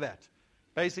slaves do that,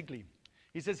 basically.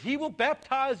 He says, he will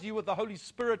baptize you with the Holy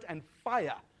Spirit and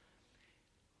fire.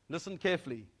 Listen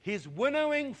carefully. His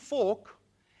winnowing fork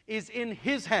is in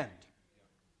his hand.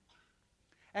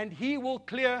 And he will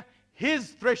clear his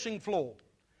threshing floor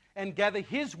and gather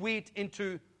his wheat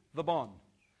into the barn.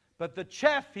 But the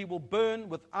chaff he will burn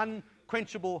with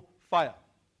unquenchable fire.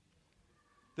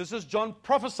 This is John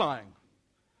prophesying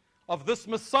of this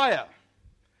Messiah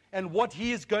and what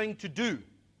he is going to do.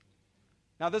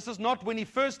 Now, this is not when he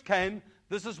first came.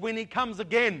 This is when he comes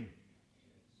again.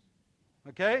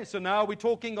 Okay, so now we're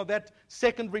talking of that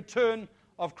second return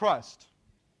of Christ.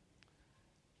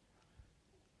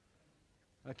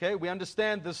 Okay, we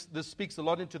understand this speaks a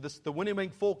lot into this, the winnowing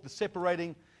fork, the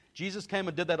separating. Jesus came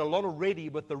and did that a lot already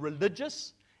with the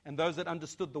religious and those that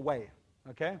understood the way.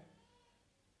 Okay?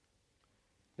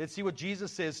 Let's see what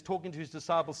Jesus says, talking to his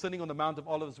disciples, sitting on the Mount of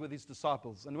Olives with his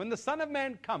disciples. And when the Son of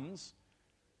Man comes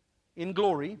in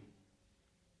glory,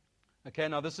 okay,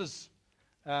 now this is,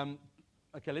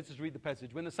 okay, let's just read the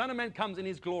passage. When the Son of Man comes in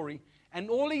his glory, and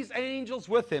all his angels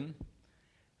with him,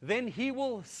 then he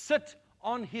will sit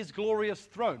on his glorious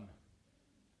throne.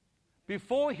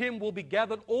 Before him will be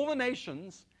gathered all the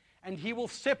nations, and he will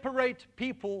separate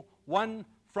people one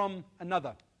from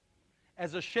another.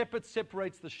 As a shepherd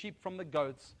separates the sheep from the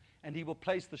goats, and he will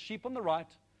place the sheep on the right,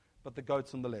 but the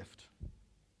goats on the left.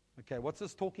 Okay, what's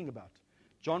this talking about?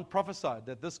 John prophesied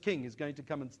that this king is going to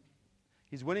come and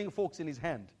he's winning forks in his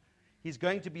hand. He's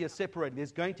going to be a separating.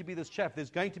 There's going to be this chaff.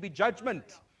 There's going to be judgment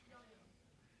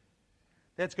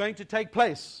that's going to take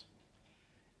place.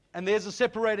 And there's a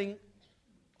separating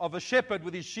of a shepherd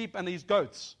with his sheep and his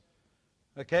goats.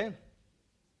 Okay?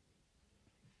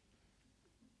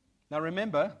 Now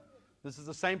remember, this is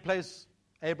the same place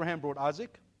Abraham brought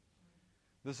Isaac.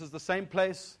 This is the same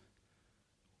place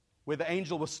where the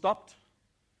angel was stopped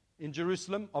in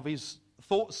Jerusalem of his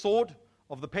sword,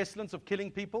 of the pestilence of killing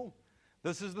people.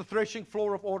 This is the threshing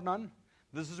floor of Ornan.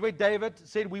 This is where David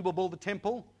said, we will build the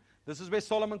temple. This is where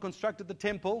Solomon constructed the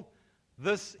temple.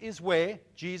 This is where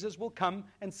Jesus will come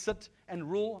and sit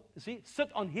and rule, sit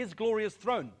on his glorious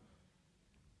throne.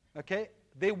 Okay?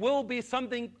 There will be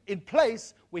something in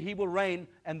place where he will reign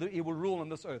and he will rule on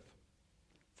this earth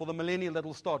for the millennium that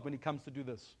will start when he comes to do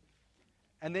this.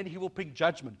 And then he will bring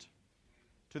judgment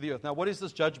to the earth. Now, what is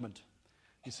this judgment?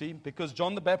 You see, because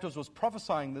John the Baptist was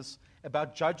prophesying this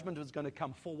about judgment was going to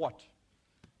come for what?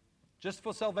 Just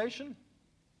for salvation?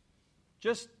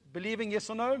 Just believing yes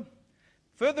or no?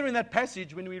 Further in that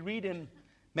passage, when we read in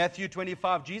Matthew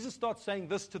 25, Jesus starts saying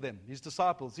this to them, his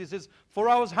disciples. He says, for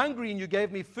I was hungry and you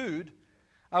gave me food.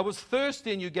 I was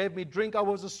thirsty and you gave me drink. I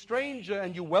was a stranger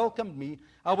and you welcomed me.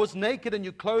 I was naked and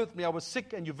you clothed me. I was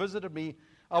sick and you visited me.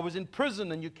 I was in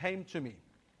prison and you came to me.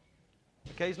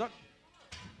 Okay, he's not...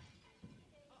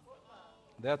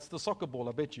 That's the soccer ball,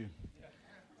 I bet you.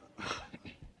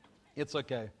 It's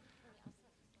okay.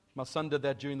 My son did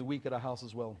that during the week at our house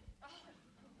as well.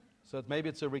 So maybe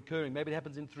it's a recurring. Maybe it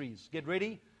happens in threes. Get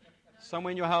ready.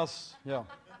 Somewhere in your house. Yeah.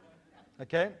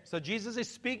 Okay? So Jesus is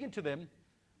speaking to them.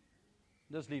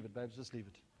 Just leave it, babes. Just leave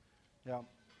it. Yeah.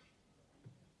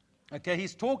 Okay,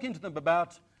 he's talking to them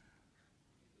about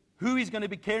who he's going to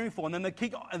be caring for. And then the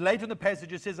king, later in the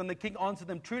passage, it says, and the king answered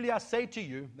them, truly I say to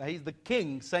you, now he's the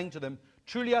king saying to them,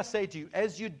 truly I say to you,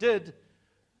 as you did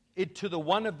it to the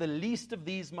one of the least of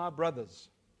these my brothers,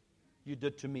 you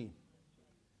did to me.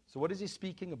 So what is he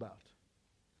speaking about?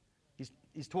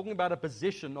 He's talking about a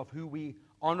position of who we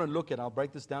honor and look at. I'll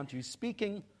break this down to you. He's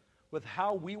speaking with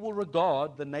how we will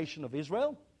regard the nation of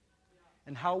Israel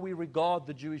and how we regard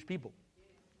the Jewish people.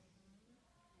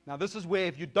 Now, this is where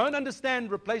if you don't understand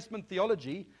replacement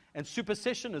theology and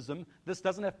supersessionism, this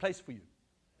doesn't have place for you.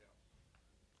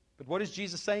 But what is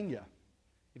Jesus saying here?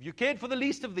 If you cared for the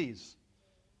least of these,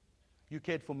 you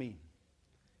cared for me.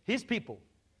 His people.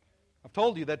 I've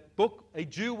told you that book, a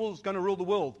Jew is going to rule the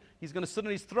world. He's going to sit on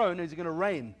his throne and he's going to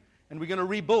reign. And we're going to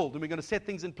rebuild and we're going to set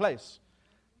things in place.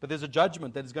 But there's a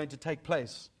judgment that is going to take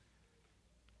place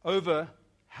over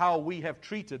how we have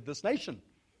treated this nation.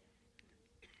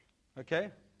 Okay?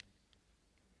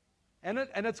 And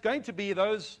it's going to be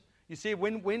those, you see,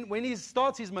 when he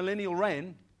starts his millennial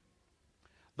reign,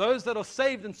 those that are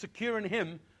saved and secure in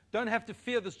him don't have to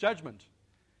fear this judgment.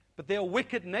 But there are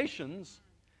wicked nations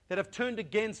that have turned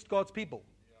against God's people.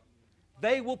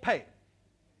 They will pay.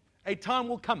 A time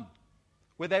will come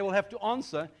where they will have to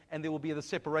answer, and there will be the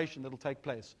separation that will take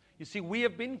place. You see, we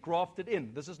have been grafted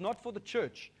in. This is not for the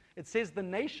church. It says the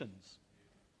nations.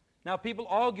 Now, people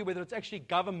argue whether it's actually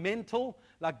governmental,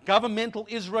 like governmental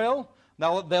Israel.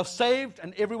 Now, they're saved,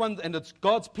 and everyone, and it's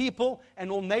God's people,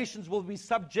 and all nations will be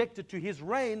subjected to his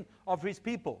reign of his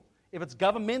people. If it's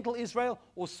governmental Israel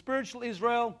or spiritual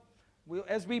Israel,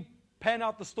 as we pan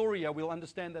out the story here, we'll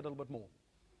understand that a little bit more.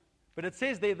 But it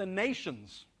says there, the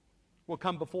nations will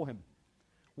come before him.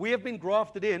 We have been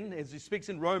grafted in, as he speaks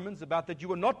in Romans, about that you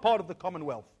were not part of the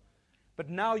commonwealth, but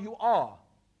now you are.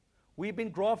 We've been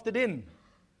grafted in.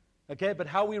 Okay, but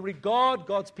how we regard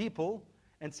God's people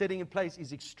and setting in place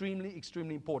is extremely,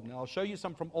 extremely important. And I'll show you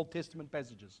some from Old Testament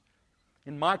passages.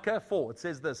 In Micah 4, it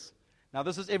says this. Now,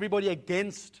 this is everybody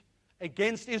against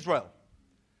Israel.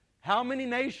 How many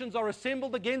nations are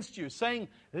assembled against you, saying,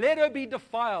 let her be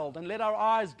defiled, and let our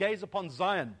eyes gaze upon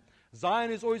Zion. Zion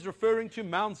is always referring to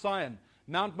Mount Zion,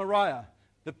 Mount Moriah,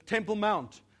 the Temple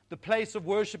Mount, the place of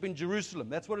worship in Jerusalem.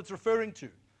 That's what it's referring to.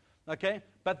 Okay?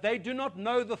 But they do not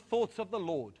know the thoughts of the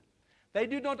Lord. They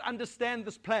do not understand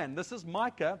this plan. This is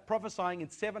Micah prophesying in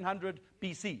 700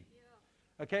 BC.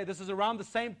 Okay, this is around the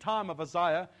same time of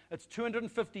Isaiah. It's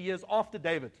 250 years after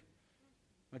David.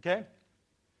 Okay?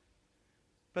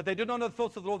 But they do not know the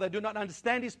thoughts of the Lord. They do not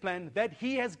understand his plan, that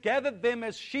he has gathered them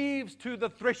as sheaves to the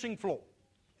threshing floor.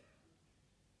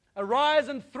 Arise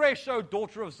and thresh, O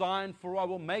daughter of Zion, for I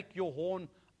will make your horn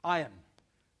iron,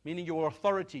 meaning your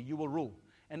authority, you will rule.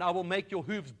 And I will make your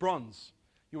hooves bronze.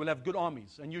 You will have good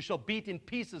armies, and you shall beat in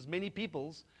pieces many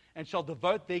peoples, and shall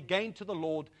devote their gain to the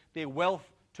Lord, their wealth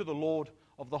to the Lord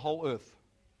of the whole earth.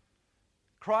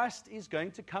 Christ is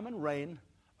going to come and reign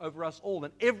over us all,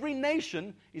 and every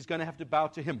nation is going to have to bow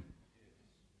to him.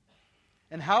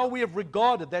 And how we have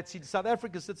regarded that, see, South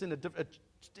Africa sits in an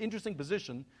interesting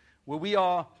position where we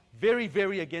are very,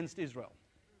 very against Israel.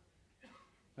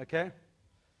 Okay?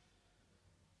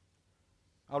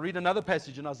 I'll read another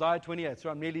passage in Isaiah 28, so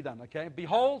I'm nearly done, okay?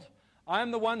 Behold, I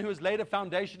am the one who has laid a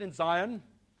foundation in Zion,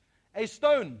 a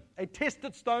stone, a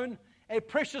tested stone, a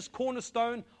precious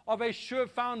cornerstone of a sure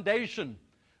foundation.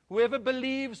 Whoever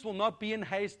believes will not be in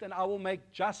haste, and I will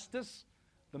make justice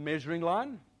the measuring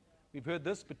line. We've heard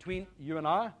this between you and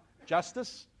I,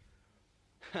 justice,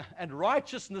 and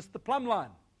righteousness the plumb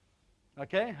line.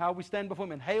 Okay, how we stand before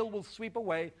him, and hail will sweep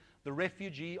away the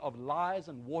refugee of lies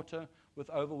and water with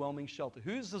overwhelming shelter.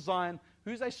 Who's the Zion?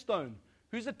 Who's a stone?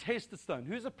 Who's a tested stone?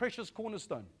 Who's a precious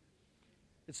cornerstone?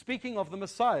 It's speaking of the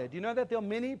Messiah. Do you know that there are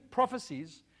many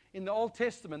prophecies in the Old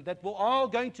Testament that were all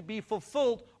going to be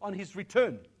fulfilled on his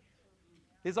return?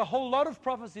 There's a whole lot of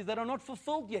prophecies that are not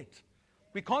fulfilled yet.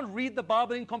 We can't read the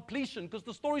Bible in completion because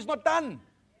the story's not done.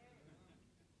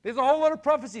 There's a whole lot of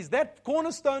prophecies. That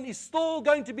cornerstone is still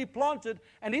going to be planted,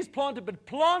 and is planted, but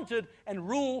planted and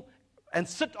rule and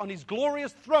sit on his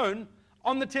glorious throne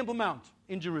on the Temple Mount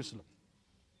in Jerusalem.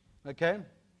 Okay?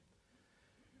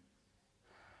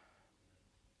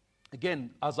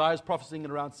 Again, Isaiah is prophesying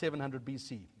in around 700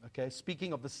 BC. Okay?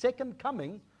 Speaking of the second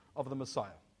coming of the Messiah.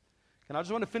 And I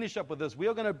just want to finish up with this. We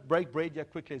are going to break bread here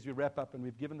quickly as we wrap up, and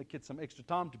we've given the kids some extra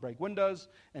time to break windows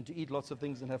and to eat lots of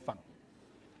things and have fun.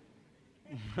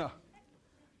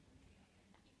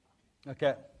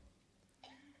 Okay.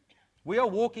 We are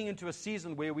walking into a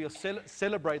season where we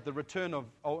celebrate the return of,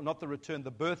 or not the return,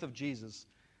 the birth of Jesus.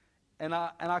 And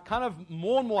I kind of,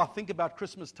 more and more I think about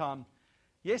Christmas time.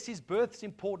 Yes, his birth's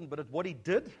important, but what he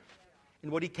did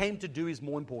and what he came to do is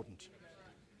more important.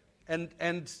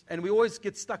 And we always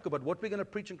get stuck about what we're going to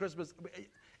preach on Christmas.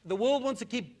 The world wants to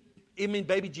keep him in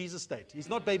baby Jesus state. He's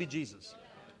not baby Jesus.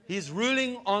 He's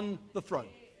ruling on the throne.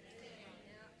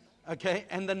 Okay?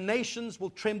 And the nations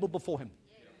will tremble before him.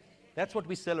 That's what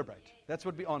we celebrate. That's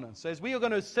what we honor. So as we are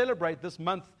going to celebrate this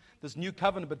month, this new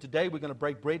covenant, but today we're going to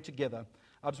break bread together.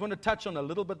 I just want to touch on a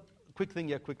little bit, quick thing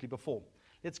here quickly before.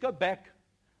 Let's go back,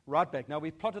 right back. Now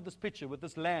we've plotted this picture with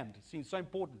this land. It seems so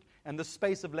important. And the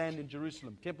space of land in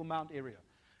Jerusalem, Temple Mount area.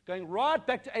 Going right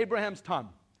back to Abraham's time.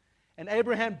 And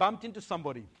Abraham bumped into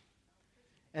somebody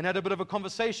and had a bit of a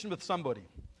conversation with somebody.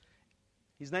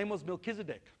 His name was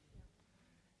Melchizedek.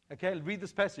 Okay, read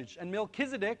this passage. And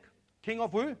Melchizedek, king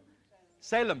of who?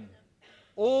 Salem.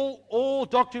 All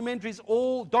documentaries,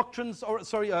 all doctrines, or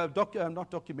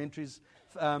not documentaries.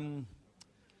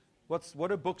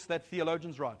 What are books that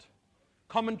theologians write?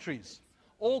 Commentaries.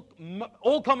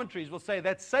 All commentaries will say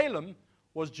that Salem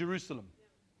was Jerusalem.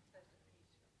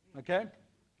 Okay?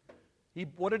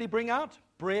 What did he bring out?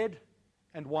 Bread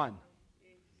and wine.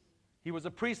 He was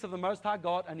a priest of the Most High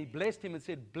God, and he blessed him and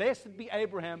said, "Blessed be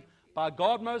Abraham by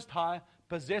God Most High,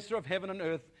 possessor of heaven and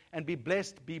earth, and be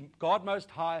blessed be God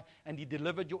Most High, and he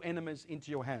delivered your enemies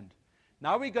into your hand."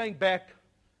 Now we're going back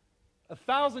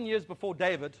 1,000 years before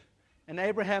David, and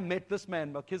Abraham met this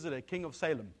man, Melchizedek, king of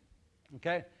Salem.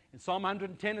 Okay? In Psalm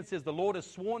 110 it says, "The Lord has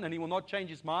sworn, and he will not change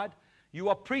his mind. You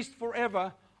are priest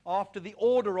forever after the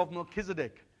order of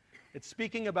Melchizedek." It's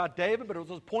speaking about David, but it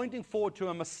was pointing forward to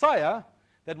a Messiah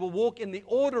that will walk in the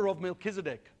order of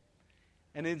Melchizedek.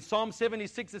 And in Psalm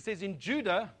 76 it says, "In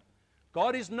Judah,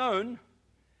 God is known.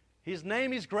 His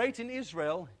name is great in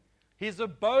Israel. His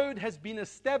abode has been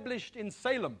established in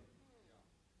Salem."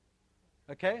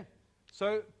 Okay?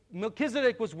 So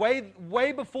Melchizedek was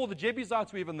way before the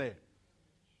Jebusites were even there.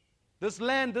 This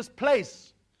land, this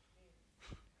place.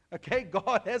 Okay?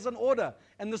 God has an order.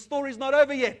 And the story's not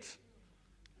over yet.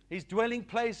 His dwelling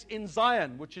place in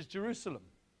Zion, which is Jerusalem.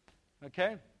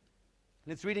 Okay?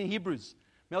 Let's read in Hebrews.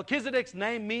 Melchizedek's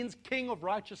name means king of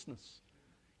righteousness.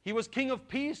 He was king of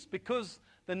peace because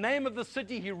the name of the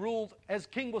city he ruled as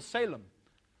king was Salem,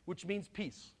 which means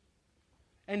peace.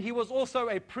 And he was also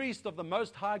a priest of the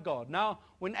Most High God. Now,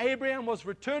 when Abraham was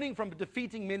returning from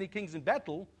defeating many kings in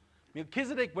battle,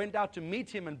 Melchizedek went out to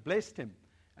meet him and blessed him.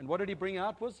 And what did he bring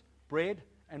out was bread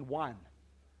and wine.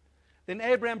 Then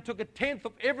Abraham took 1/10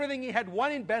 of everything he had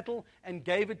won in battle and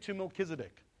gave it to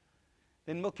Melchizedek.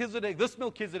 Then this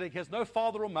Melchizedek has no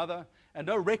father or mother and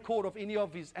no record of any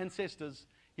of his ancestors.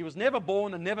 He was never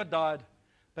born and never died,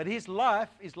 but his life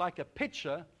is like a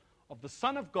picture of the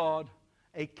Son of God,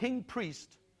 a king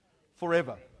priest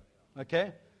forever.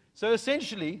 Okay? So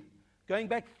essentially, going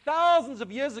back thousands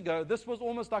of years ago, this was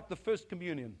almost like the first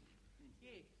communion.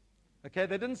 Okay?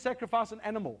 They didn't sacrifice an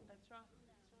animal.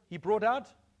 He brought out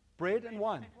bread and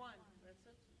wine.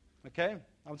 Okay?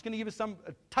 I was going to give you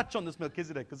a touch on this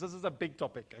Melchizedek because this is a big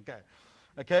topic.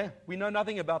 Okay? We know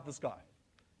nothing about this guy,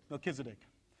 Melchizedek.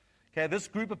 Okay, this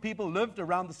group of people lived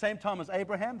around the same time as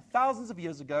Abraham, thousands of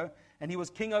years ago, and he was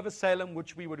king over Salem,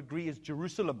 which we would agree is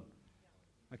Jerusalem.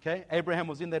 Okay, Abraham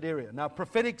was in that area. Now,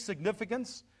 prophetic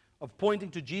significance of pointing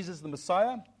to Jesus the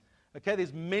Messiah. Okay,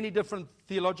 there's many different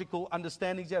theological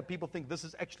understandings here. People think this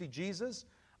is actually Jesus.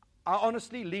 I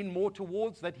honestly lean more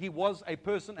towards that he was a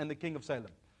person and the king of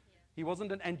Salem. He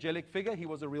wasn't an angelic figure, he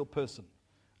was a real person.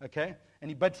 Okay?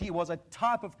 But he was a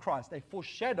type of Christ, a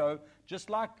foreshadow, just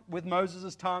like with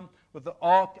Moses' time, with the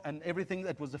ark and everything,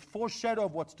 that was a foreshadow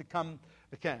of what's to come.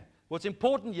 Okay? What's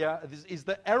important here is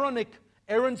that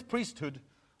Aaron's priesthood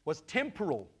was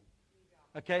temporal.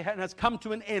 Okay? And has come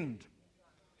to an end.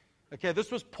 Okay?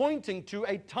 This was pointing to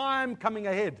a time coming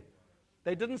ahead.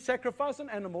 They didn't sacrifice an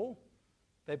animal.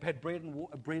 They had bread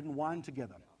and wine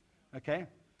together. Okay?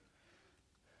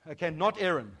 Okay, not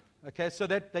Aaron. Okay, so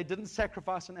that they didn't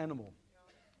sacrifice an animal.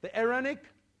 The Aaronic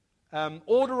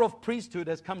order of priesthood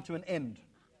has come to an end.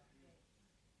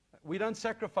 We don't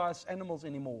sacrifice animals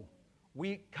anymore.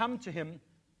 We come to him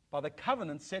by the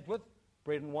covenant set with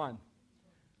bread and wine.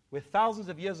 Where thousands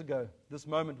of years ago, this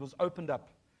moment was opened up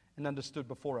and understood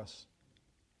before us.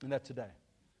 And that today.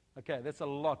 Okay, that's a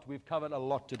lot. We've covered a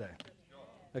lot today.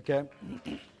 Okay.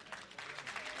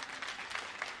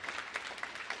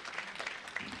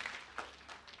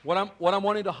 What I'm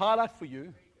wanting to highlight for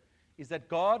you is that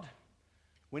God,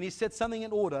 when he sets something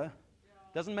in order,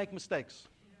 doesn't make mistakes.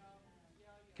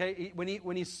 Okay, when he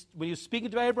was speaking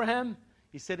to Abraham,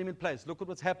 he set him in place. Look at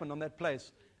what's happened on that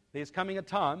place. There's coming a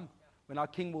time when our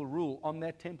king will rule on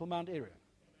that Temple Mount area.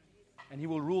 And he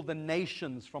will rule the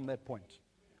nations from that point.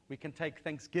 we can take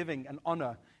thanksgiving and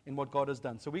honor in what God has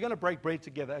done. So we're going to break bread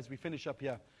together as we finish up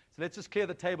here. So let's just clear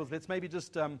the tables. Let's maybe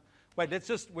just, what's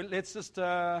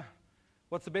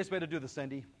the best way to do this,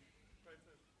 Sandy?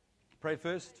 Pray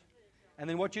first. And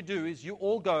then what you do is you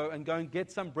all go and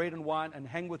get some bread and wine and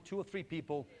hang with 2 or 3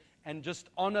 people and just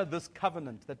honor this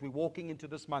covenant that we're walking into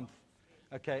this month,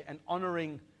 okay, and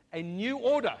honoring a new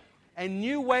order, a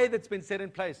new way that's been set in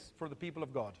place for the people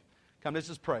of God. Come, let's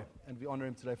just pray and we honor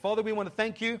Him today. Father, we want to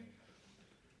thank You,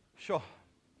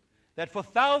 that for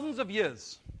thousands of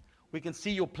years we can see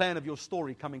Your plan of Your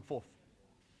story coming forth.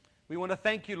 We want to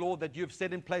thank You, Lord, that You've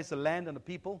set in place a land and a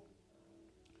people.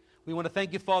 We want to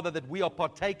thank You, Father, that we are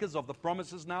partakers of the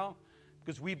promises now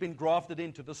because we've been grafted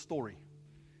into this story.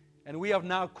 And we are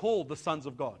now called the sons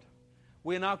of God.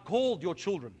 We are now called Your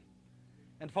children.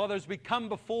 And Father, as we come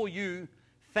before You,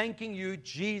 thanking You,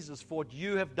 Jesus, for what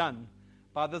You have done,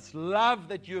 by this love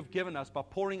that You have given us, by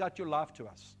pouring out Your life to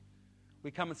us,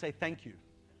 we come and say thank You,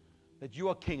 that You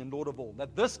are King and Lord of all,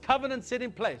 that this covenant set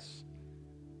in place,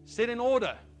 set in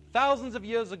order thousands of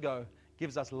years ago,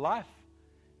 gives us life,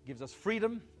 gives us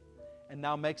freedom, and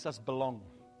now makes us belong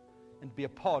and be a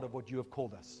part of what You have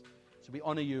called us. So we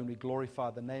honor You and we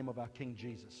glorify the name of our King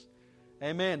Jesus.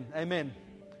 Amen. Amen.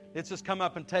 Let's just come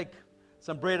up and take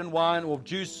some bread and wine or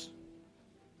juice.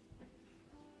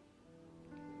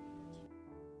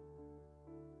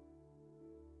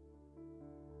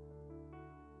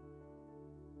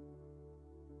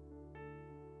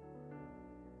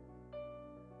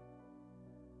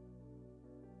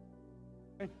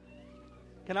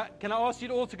 Can I ask you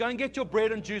all to go and get your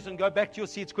bread and juice and go back to your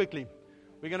seats quickly?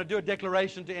 We're going to do a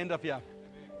declaration to end up here.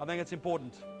 I think it's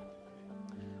important.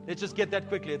 Let's just get that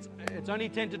quickly. It's only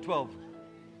 10 to 12.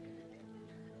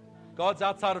 God's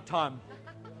outside of time.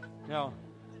 Yeah.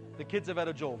 The kids have had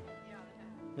a jaw.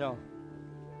 Yeah.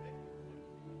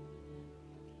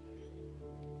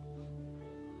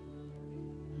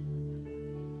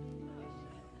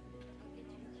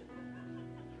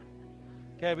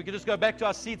 Okay, we can just go back to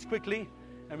our seats quickly.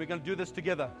 And we're going to do this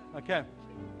together. Okay.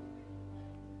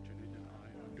 Janet and I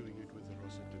are doing it with the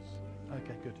Rosettes.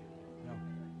 Okay, good. Yeah.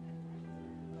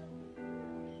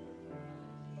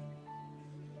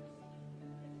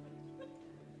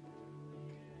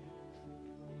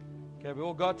 Okay, we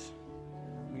all got.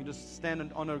 We can just stand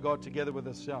and honor God together with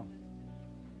us. Yeah.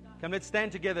 Come, let's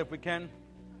stand together if we can.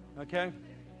 Okay.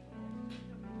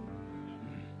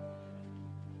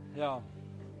 Yeah.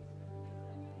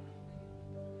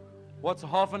 What's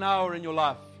half an hour in your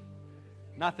life?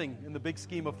 Nothing in the big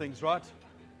scheme of things, right?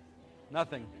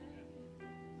 Nothing.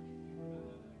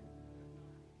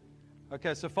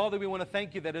 Okay, so Father, we want to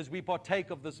thank You that as we partake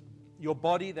of this, Your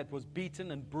body that was beaten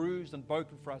and bruised and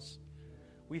broken for us,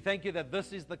 we thank You that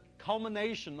this is the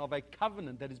culmination of a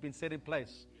covenant that has been set in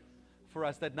place for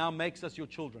us that now makes us Your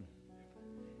children.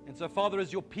 And so, Father,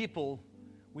 as Your people,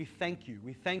 we thank You.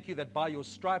 We thank You that by Your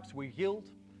stripes we're healed.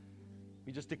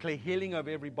 We just declare healing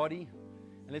over everybody.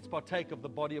 And let's partake of the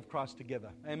body of Christ together.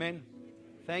 Amen.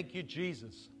 Thank You,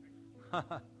 Jesus.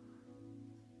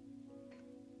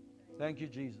 Thank You,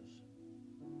 Jesus.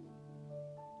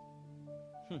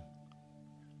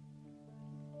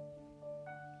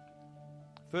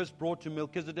 First brought to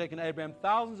Melchizedek and Abraham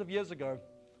thousands of years ago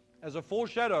as a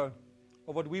foreshadow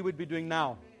of what we would be doing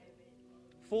now.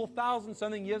 4,000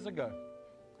 something years ago.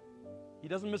 He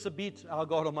doesn't miss a beat, our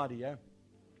God Almighty, yeah?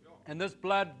 And this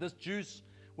blood, this juice,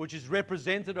 which is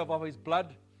representative of His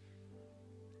blood,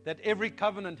 that every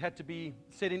covenant had to be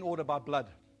set in order by blood.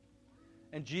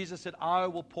 And Jesus said, I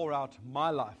will pour out My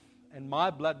life, and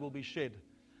My blood will be shed,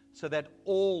 so that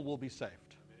all will be saved.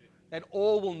 That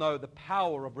all will know the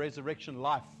power of resurrection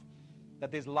life,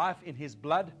 that there's life in His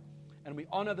blood. And we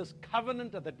honor this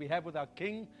covenant that we have with our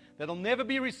King, that'll never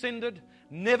be rescinded,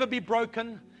 never be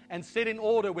broken, and set in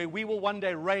order where we will one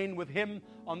day reign with Him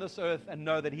on this earth and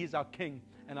know that He's our King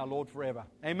and our Lord forever.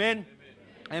 Amen?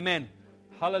 Amen.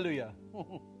 Hallelujah.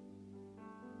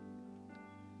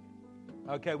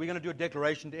 Okay, we're going to do a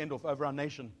declaration to end off over our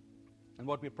nation and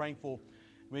what we're praying for.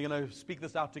 We're going to speak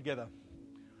this out together.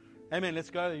 Amen. Let's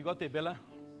go. You got there, Bella?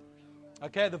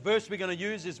 Okay, the verse we're going to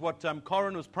use is what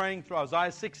Corin was praying through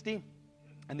Isaiah 60.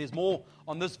 And there's more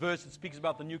on this verse. It speaks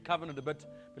about the new covenant a bit.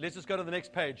 But let's just go to the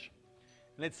next page.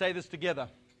 Let's say this together.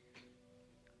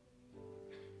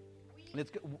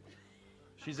 Let's go.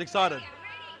 She's excited.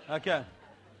 Okay.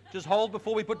 Just hold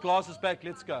before we put glasses back.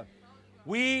 Let's go.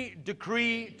 We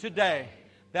decree today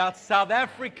that South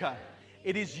Africa,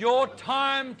 it is your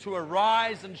time to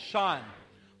arise and shine.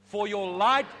 For your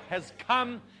light has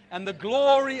come and the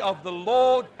glory of the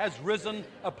Lord has risen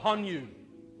upon you.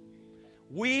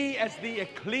 We as the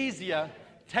ecclesia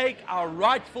take our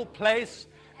rightful place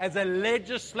as a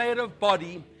legislative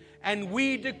body, and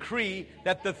we decree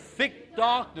that the thick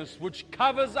darkness which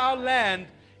covers our land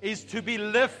is to be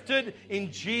lifted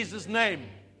in Jesus' name.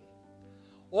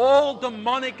 All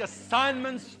demonic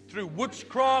assignments through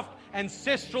witchcraft,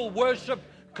 ancestral worship,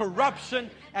 corruption,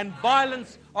 and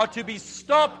violence are to be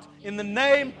stopped in the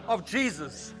name of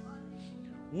Jesus.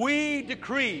 We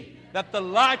decree that the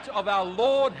light of our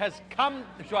Lord has come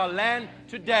to our land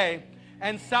today,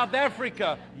 and South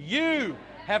Africa, you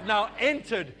have now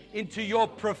entered into your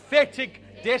prophetic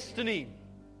destiny.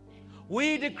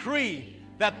 We decree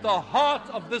that the heart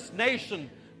of this nation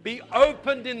be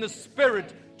opened in the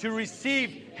Spirit to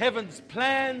receive heaven's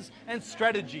plans and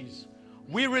strategies.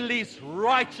 We release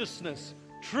righteousness,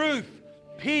 truth,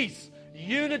 peace,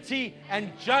 unity,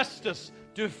 and justice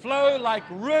to flow like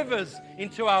rivers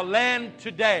into our land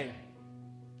today.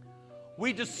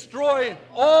 We destroy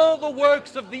all the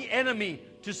works of the enemy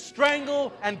to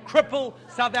strangle and cripple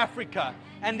South Africa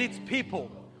and its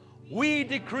people. We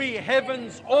decree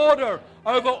heaven's order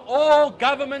over all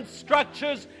government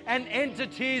structures and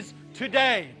entities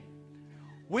today.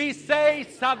 We say,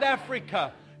 South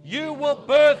Africa, you will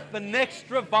birth the next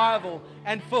revival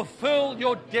and fulfill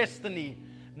your destiny.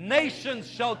 Nations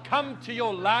shall come to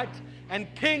your light, and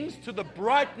kings to the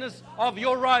brightness of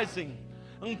your rising.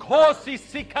 Nkosi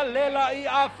sikalela I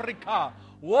Africa.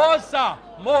 Woza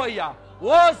moya.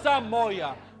 Woza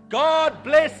moya. God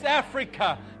bless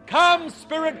Africa. Come,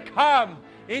 Spirit, come.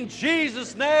 In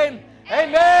Jesus' name,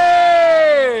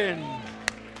 amen.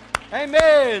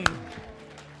 Amen.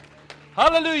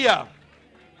 Hallelujah.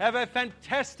 Have a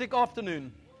fantastic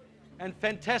afternoon and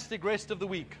fantastic rest of the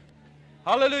week.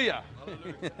 Hallelujah.